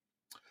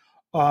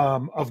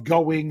of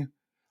going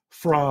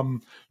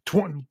from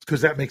 20,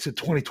 because that makes it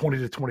 2020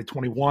 to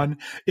 2021,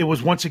 it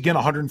was once again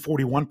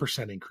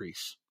 141%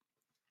 increase.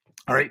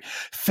 All right.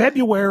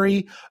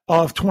 February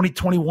of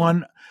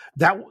 2021,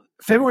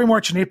 February,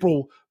 March, and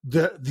April,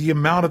 the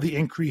amount of the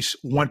increase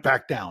went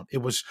back down.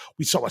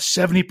 We saw a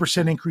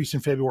 70% increase in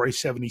February,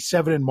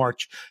 77 in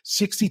March,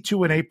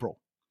 62 in April.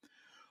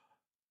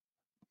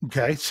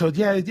 Okay, so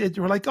yeah,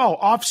 we're like,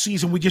 off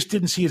season, we just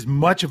didn't see as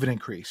much of an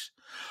increase.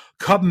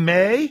 Come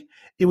May,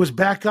 it was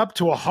back up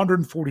to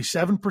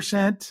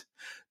 147%.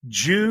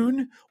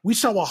 June, we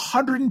saw a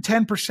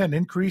 110%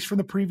 increase from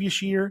the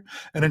previous year,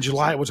 and in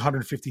July, it was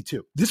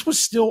 152. This was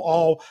still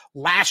all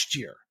last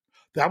year.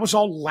 That was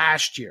all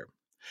last year.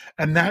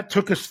 And that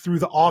took us through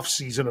the off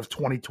season of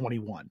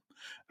 2021.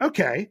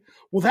 Okay,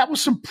 well, that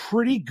was some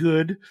pretty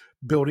good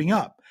building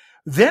up.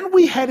 Then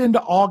we head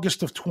into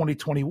August of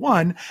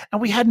 2021,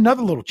 and we had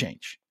another little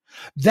change.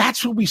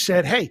 That's when we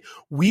said, hey,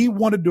 we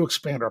wanted to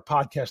expand our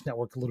podcast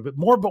network a little bit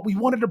more, but we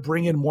wanted to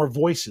bring in more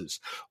voices.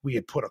 We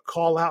had put a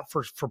call out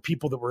for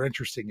people that were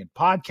interested in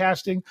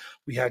podcasting.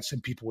 We had some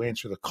people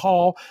answer the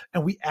call,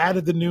 and we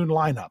added the noon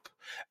lineup.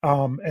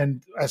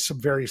 And as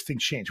some various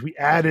things changed, we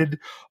added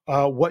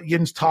what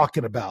Yin's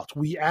talking about.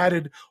 We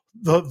added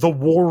the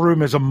War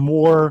Room as a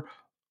more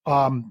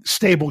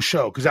stable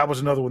show, because that was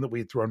another one that we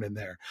had thrown in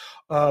there.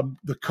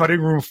 The Cutting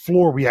Room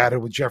Floor we added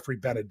with Jeffrey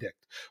Benedict.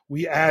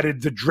 We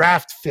added the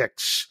Draft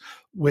Fix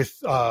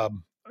with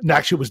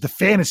actually it was the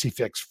Fantasy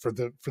Fix for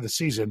the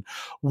season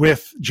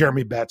with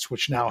Jeremy Betts,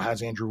 which now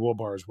has Andrew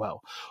Wilbar as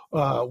well.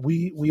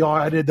 We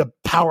added the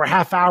Power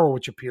Half Hour,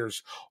 which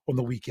appears on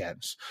the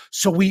weekends.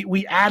 So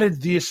we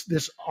added this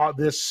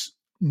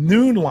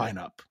noon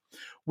lineup,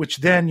 which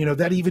then,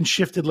 that even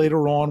shifted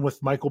later on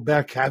with Michael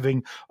Beck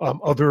having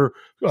other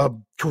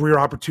career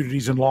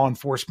opportunities in law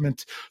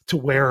enforcement, to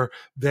where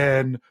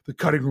then the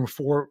Cutting Room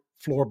floor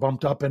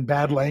bumped up and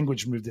Bad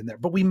Language moved in there.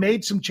 But we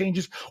made some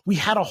changes. We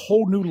had a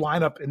whole new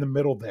lineup in the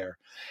middle there.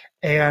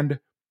 And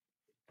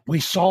we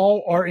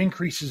saw our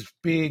increases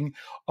being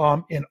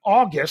in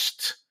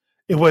August,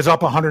 it was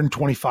up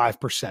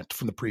 125%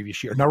 from the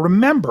previous year. Now,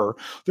 remember,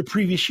 the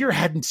previous year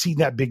hadn't seen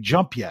that big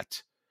jump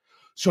yet.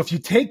 So if you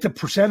take the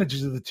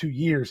percentages of the 2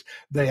 years,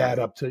 they add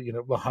up to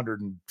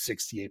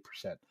 168%,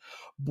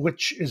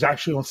 which is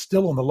actually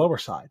still on the lower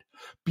side,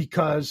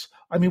 because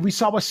we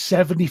saw a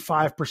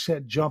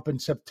 75% jump in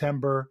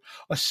September,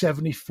 a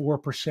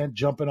 74%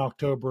 jump in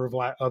October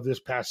of this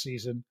past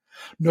season.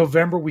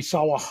 November, we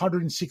saw a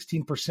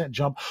 116%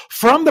 jump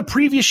from the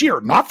previous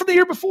year, not from the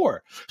year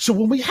before. So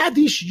when we had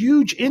these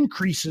huge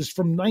increases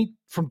from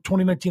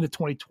 2019 to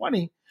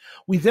 2020,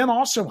 we then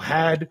also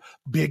had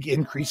big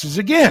increases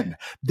again.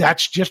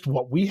 That's just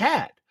what we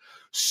had.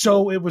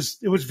 So it was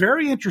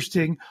very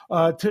interesting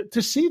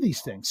to see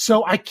these things.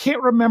 So I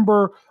can't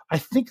remember. I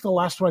think the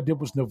last one I did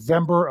was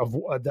November of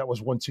that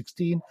was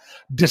 116.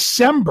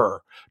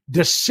 December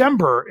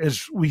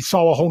is we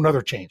saw a whole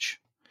nother change.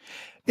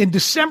 In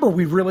December,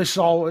 we really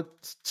saw it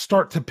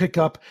start to pick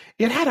up.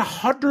 It had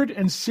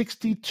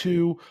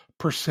 162%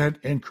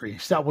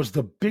 increase. That was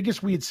the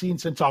biggest we had seen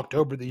since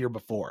October the year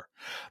before.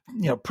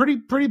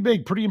 Pretty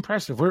big, pretty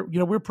impressive.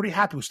 We're pretty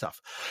happy with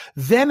stuff.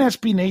 Then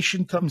SB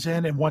Nation comes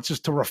in and wants us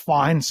to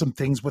refine some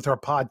things with our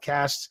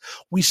podcasts.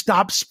 We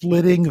stopped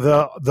splitting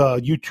the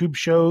YouTube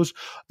shows.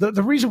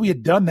 The reason we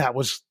had done that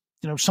was,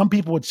 some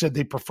people had said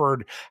they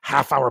preferred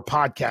half-hour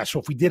podcasts. So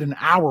if we did an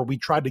hour, we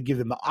tried to give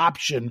them the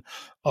option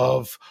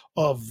of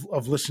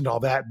listening to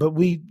all that. But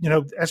we,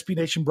 SB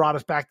Nation brought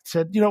us back and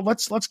said,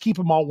 let's keep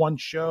them all one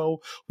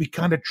show. We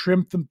kind of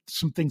trimmed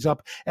some things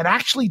up, and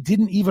actually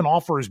didn't even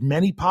offer as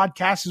many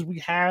podcasts as we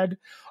had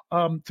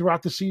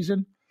throughout the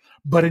season.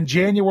 But in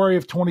January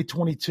of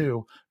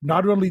 2022,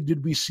 not only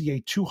did we see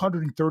a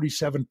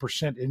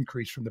 237%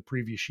 increase from the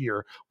previous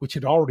year, which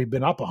had already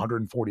been up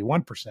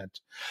 141%,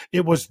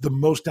 it was the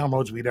most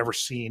downloads we'd ever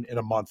seen in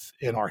a month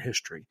in our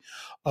history.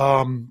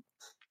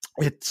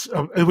 It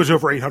was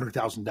over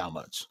 800,000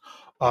 downloads,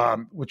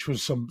 which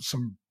was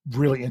some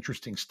really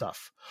interesting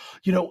stuff,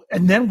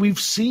 and then we've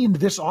seen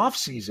this off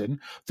season,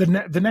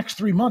 the next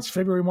 3 months,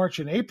 February, March,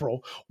 and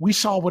April, we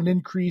saw an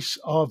increase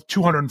of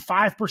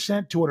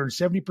 205%,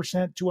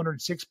 270%,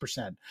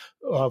 206%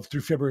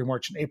 through February,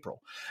 March, and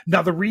April.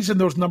 Now, the reason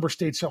those numbers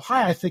stayed so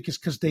high, I think, is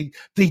because they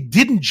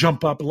didn't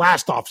jump up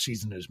last off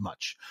season as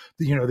much.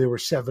 They were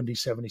 70,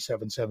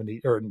 77,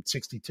 70, or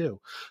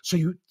 62. So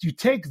you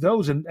take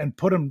those and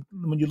put them,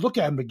 when you look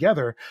at them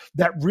together,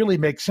 that really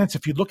makes sense.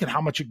 If you look at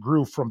how much it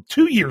grew from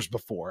 2 years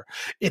before,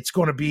 it's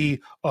going to be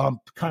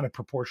kind of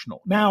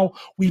proportional. Now,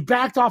 we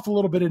backed off a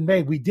little bit in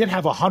May. We did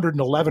have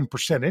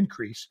 111%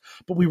 increase,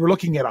 but we were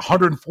looking at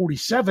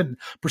 147%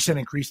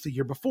 increase the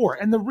year before.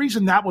 And the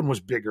reason that one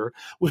was bigger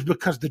was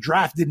because the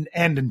draft didn't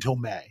end until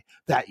May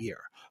that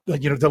year.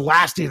 The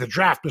last day of the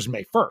draft was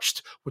May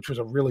 1st, which was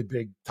a really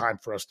big time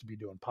for us to be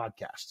doing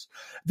podcasts.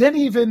 Then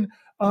even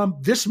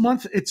this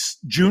month,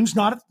 June's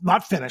not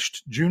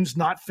finished. June's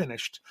not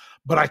finished,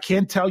 but I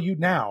can tell you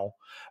now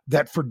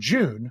that for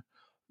June,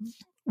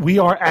 we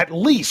are at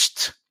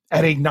least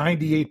at a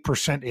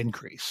 98%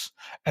 increase.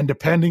 And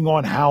depending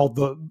on how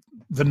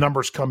the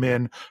numbers come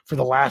in for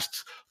the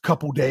last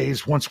couple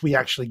days, once we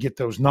actually get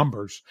those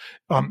numbers,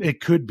 it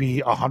could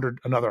be another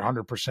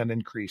 100%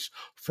 increase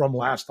from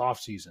last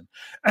offseason.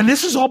 And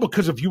this is all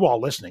because of you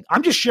all listening.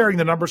 I'm just sharing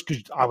the numbers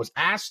because I was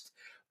asked.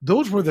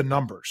 Those were the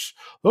numbers.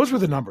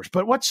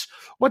 But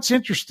what's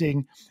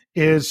interesting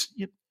is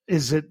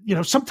that,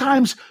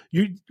 sometimes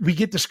we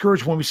get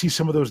discouraged when we see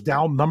some of those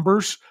down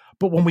numbers.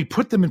 But when we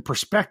put them in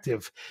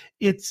perspective,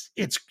 it's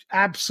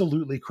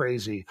absolutely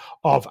crazy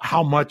of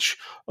how much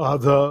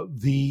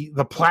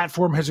the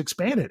platform has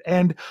expanded.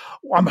 And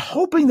I'm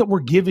hoping that we're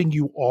giving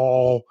you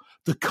all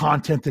the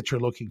content that you're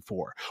looking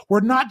for.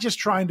 We're not just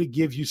trying to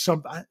give you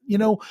some,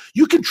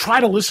 you can try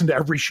to listen to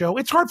every show.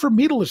 It's hard for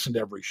me to listen to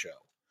every show,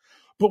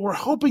 but we're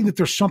hoping that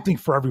there's something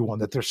for everyone,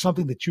 that there's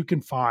something that you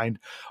can find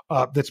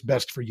that's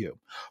best for you.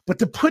 But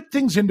to put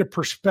things into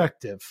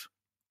perspective,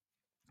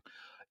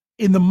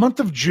 in the month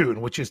of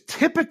June, which is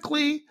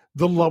typically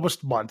the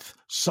lowest month,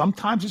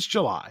 sometimes it's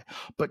July,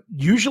 but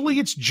usually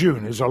it's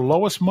June is our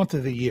lowest month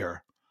of the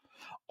year.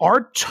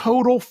 Our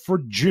total for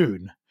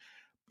June,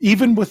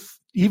 even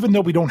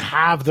though we don't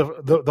have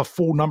the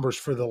full numbers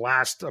for the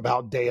last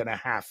about day and a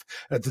half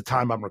at the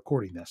time I'm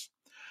recording this,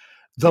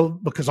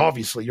 because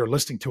obviously you're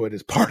listening to it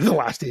as part of the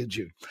last day of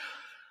June,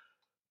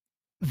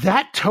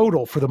 that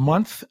total for the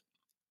month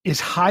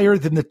is higher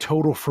than the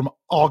total from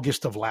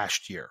August of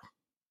last year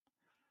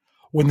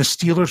when the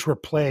Steelers were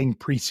playing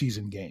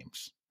preseason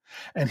games.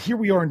 And here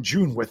we are in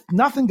June with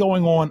nothing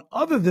going on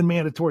other than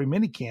mandatory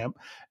minicamp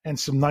and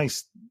some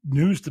nice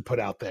news to put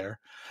out there.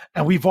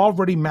 And we've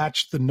already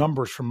matched the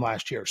numbers from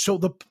last year. So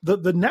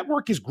the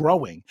network is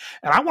growing.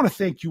 And I want to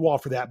thank you all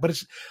for that.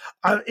 But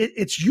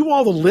it's you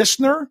all, the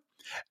listener,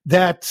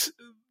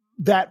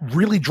 that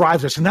really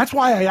drives us. And that's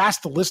why I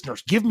asked the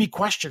listeners, give me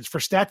questions for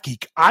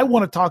StatGeek. I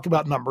want to talk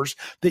about numbers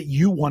that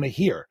you want to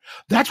hear.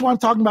 That's why I'm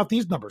talking about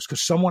these numbers,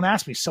 because someone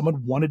asked me,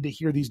 someone wanted to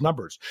hear these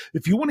numbers.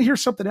 If you want to hear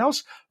something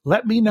else,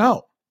 let me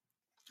know.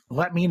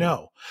 Let me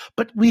know.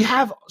 But we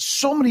have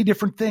so many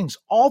different things,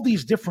 all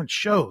these different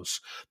shows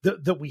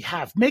that we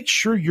have. Make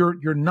sure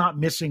you're not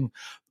missing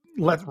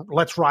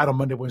Let's Ride on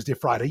Monday, Wednesday,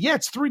 Friday. Yeah,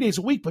 it's 3 days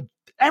a week, but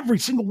every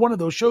single one of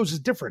those shows is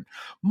different.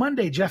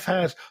 Monday, Jeff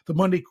has the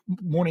Monday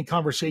morning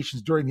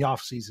conversations during the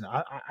off season.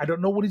 I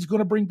don't know what he's going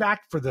to bring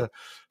back for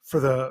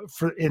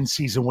in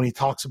season when he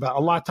talks about, a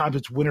lot of times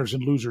it's winners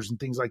and losers and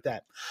things like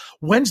that.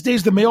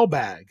 Wednesday's the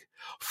mailbag.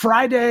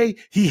 Friday,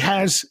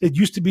 it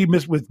used to be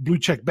with Blue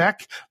Check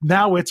Beck.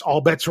 Now it's All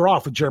Bets Are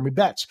Off with Jeremy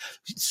Betts.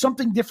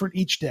 Something different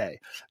each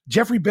day.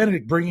 Jeffrey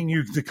Benedict bringing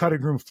you the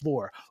cutting room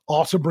floor,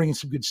 also bringing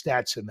some good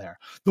stats in there.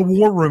 The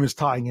War Room is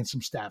tying in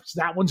some stats.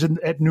 That one's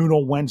at noon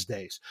on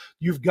Wednesdays.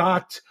 You've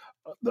got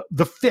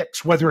the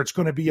fix, whether it's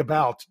going to be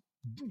about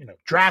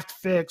draft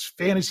fix,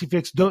 fantasy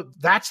fix.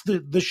 That's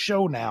the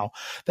show now.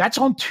 That's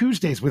on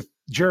Tuesdays with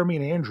Jeremy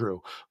and Andrew.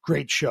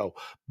 Great show.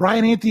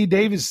 Brian Anthony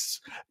Davis,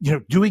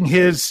 doing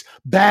his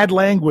bad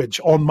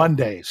language on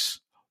Mondays.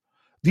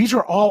 These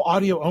are all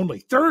audio only.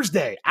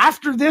 Thursday,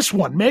 after this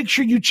one, make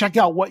sure you check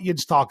out what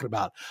Yin's talking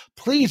about.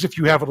 Please, if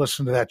you haven't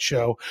listened to that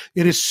show,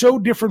 it is so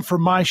different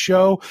from my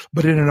show,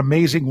 but in an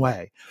amazing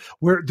way.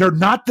 They're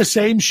not the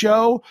same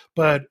show,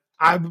 but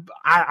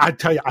I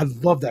tell you, I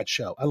love that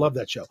show. I love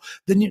that show.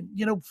 Then,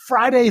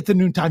 Friday at the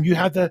noontime, you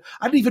have I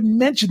didn't even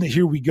mention the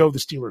Here We Go, the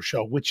Steelers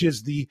show, which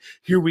is the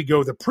Here We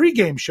Go, the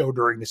pregame show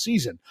during the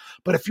season.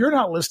 But if you're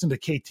not listening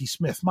to KT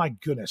Smith, my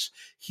goodness,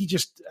 he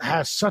just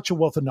has such a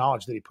wealth of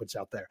knowledge that he puts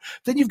out there.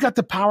 Then you've got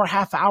the Power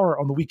Half Hour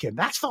on the weekend.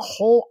 That's the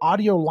whole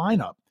audio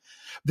lineup.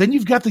 Then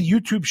you've got the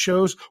YouTube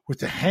shows with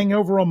The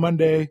Hangover on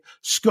Monday,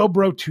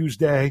 Scobro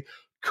Tuesday,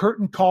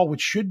 Curtain Call,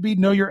 which should be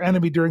Know Your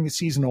Enemy during the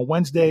season on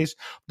Wednesdays,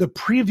 the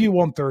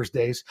preview on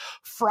Thursdays.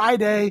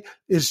 Friday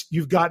is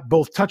you've got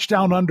both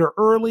Touchdown Under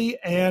early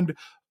and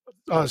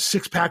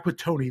Six Pack with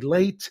Tony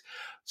late.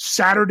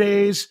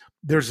 Saturdays,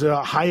 there's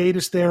a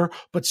hiatus there,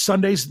 but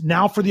Sundays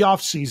now for the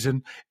off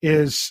season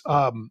is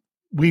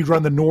We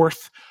Run the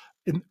North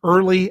in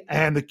early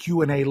and the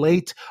Q&A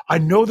late. I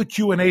know the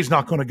Q&A is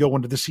not going to go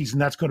into the season.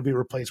 That's going to be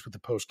replaced with the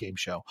post-game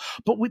show.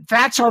 But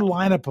that's our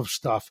lineup of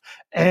stuff.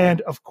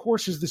 And, of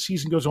course, as the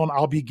season goes on,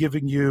 I'll be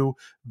giving you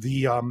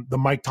the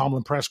Mike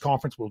Tomlin press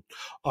conference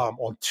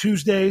on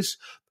Tuesdays.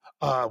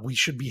 We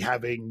should be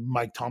having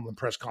Mike Tomlin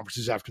press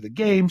conferences after the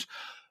games.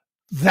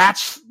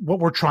 That's what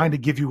we're trying to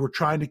give you. We're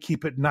trying to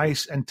keep it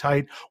nice and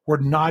tight.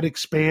 We're not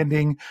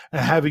expanding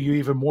and having you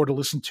even more to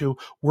listen to.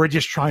 We're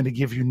just trying to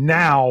give you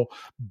now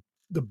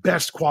the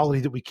best quality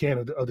that we can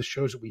of the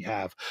shows that we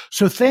have.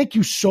 So thank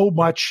you so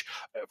much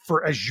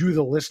as you,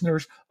 the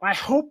listeners. I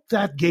hope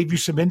that gave you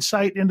some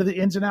insight into the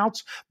ins and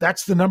outs.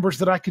 That's the numbers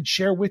that I could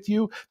share with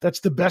you.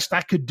 That's the best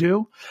I could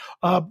do.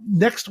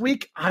 Next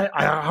week, I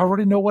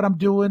already know what I'm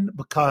doing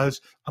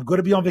because I'm going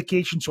to be on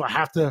vacation, so I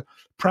have to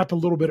prep a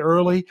little bit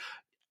early.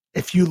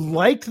 If you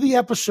liked the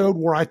episode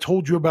where I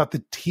told you about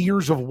the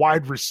tiers of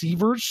wide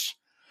receivers,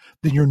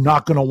 then you're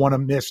not going to want to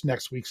miss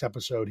next week's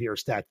episode here at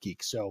Stat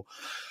Geek. So,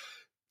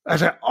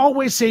 as I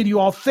always say to you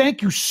all,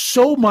 thank you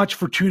so much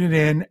for tuning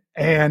in,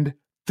 and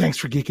thanks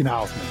for geeking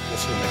out with me. We'll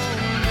see you next time.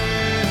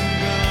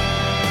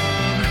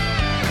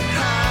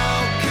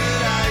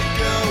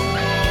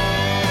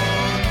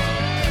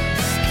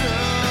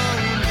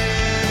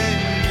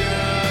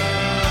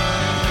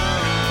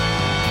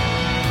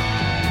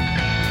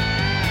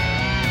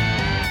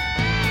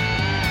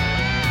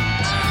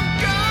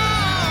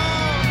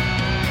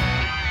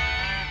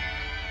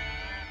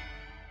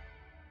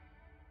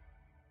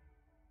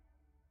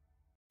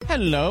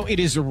 Hello, it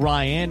is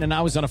Ryan, and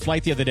I was on a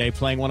flight the other day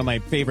playing one of my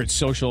favorite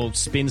social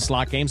spin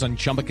slot games on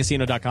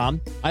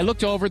ChumbaCasino.com. I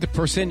looked over at the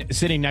person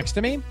sitting next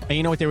to me, and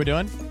you know what they were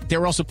doing? They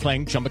were also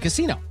playing Chumba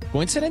Casino.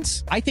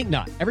 Coincidence? I think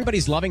not.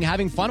 Everybody's loving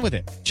having fun with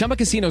it. Chumba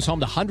Casino is home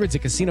to hundreds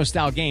of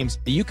casino-style games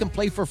that you can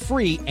play for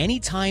free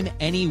anytime,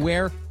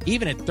 anywhere,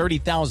 even at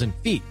 30,000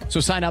 feet. So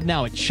sign up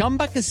now at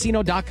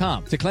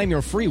ChumbaCasino.com to claim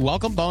your free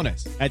welcome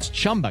bonus. That's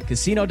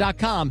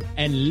ChumbaCasino.com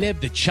and live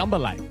the Chumba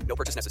life. No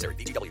purchase necessary.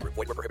 VGW. Void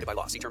were prohibited by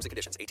law. See terms and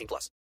conditions.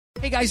 18+.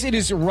 Hey guys, it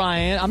is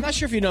Ryan. I'm not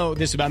sure if you know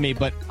this about me,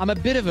 but I'm a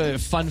bit of a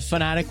fun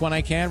fanatic when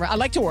I can. I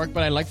like to work,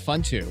 but I like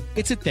fun too.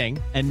 It's a thing.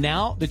 And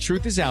now the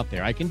truth is out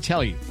there. I can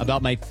tell you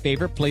about my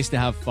favorite place to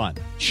have fun.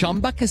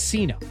 Chumba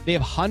Casino. They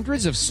have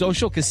hundreds of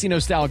social casino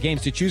style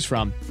games to choose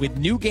from with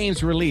new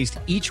games released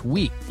each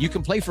week. You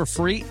can play for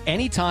free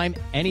anytime,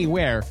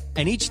 anywhere.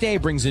 And each day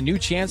brings a new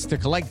chance to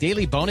collect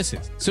daily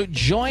bonuses. So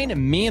join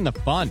me in the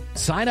fun.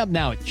 Sign up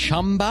now at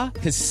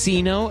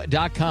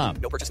ChumbaCasino.com.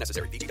 No purchase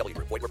necessary. VGW.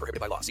 Void were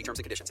prohibited by law. See terms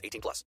and conditions.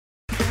 18+.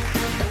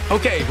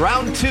 Okay,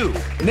 round two.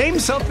 Name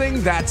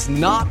something that's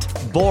not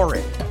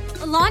boring.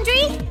 A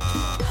laundry?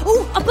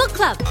 Ooh, a book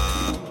club.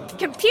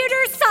 Computer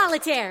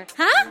solitaire,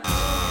 huh?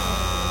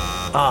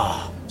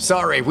 Ah,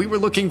 sorry, we were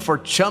looking for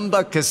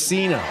Chumba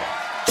Casino.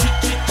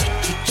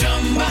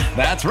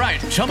 That's right,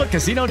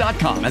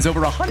 ChumbaCasino.com has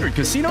over 100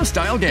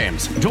 casino-style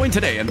games. Join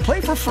today and play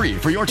for free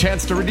for your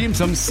chance to redeem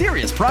some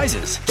serious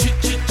prizes.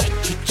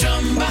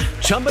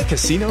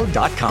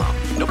 ChumbaCasino.com.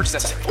 No purchase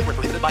necessary. Void were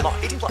prohibited by law.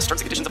 18+. Terms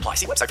and conditions apply.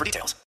 See website for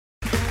details.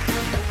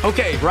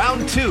 Okay,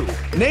 round two.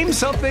 Name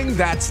something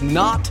that's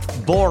not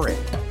boring.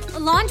 A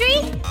laundry?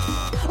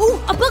 Ooh,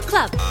 a book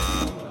club.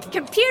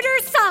 Computer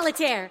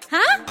solitaire,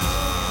 huh?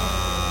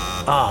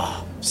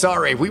 Ah,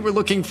 sorry, we were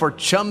looking for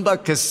Chumba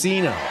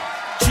Casino.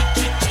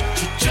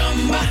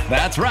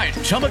 That's right,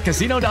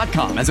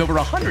 ChumbaCasino.com has over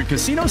 100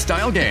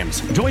 casino-style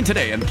games. Join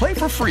today and play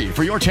for free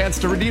for your chance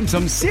to redeem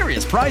some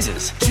serious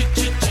prizes.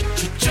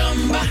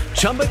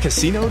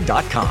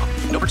 ChumbaCasino.com.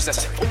 No purchase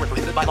necessary. Void were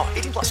prohibited by law.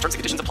 18+. Terms and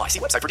conditions apply. See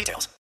website for details.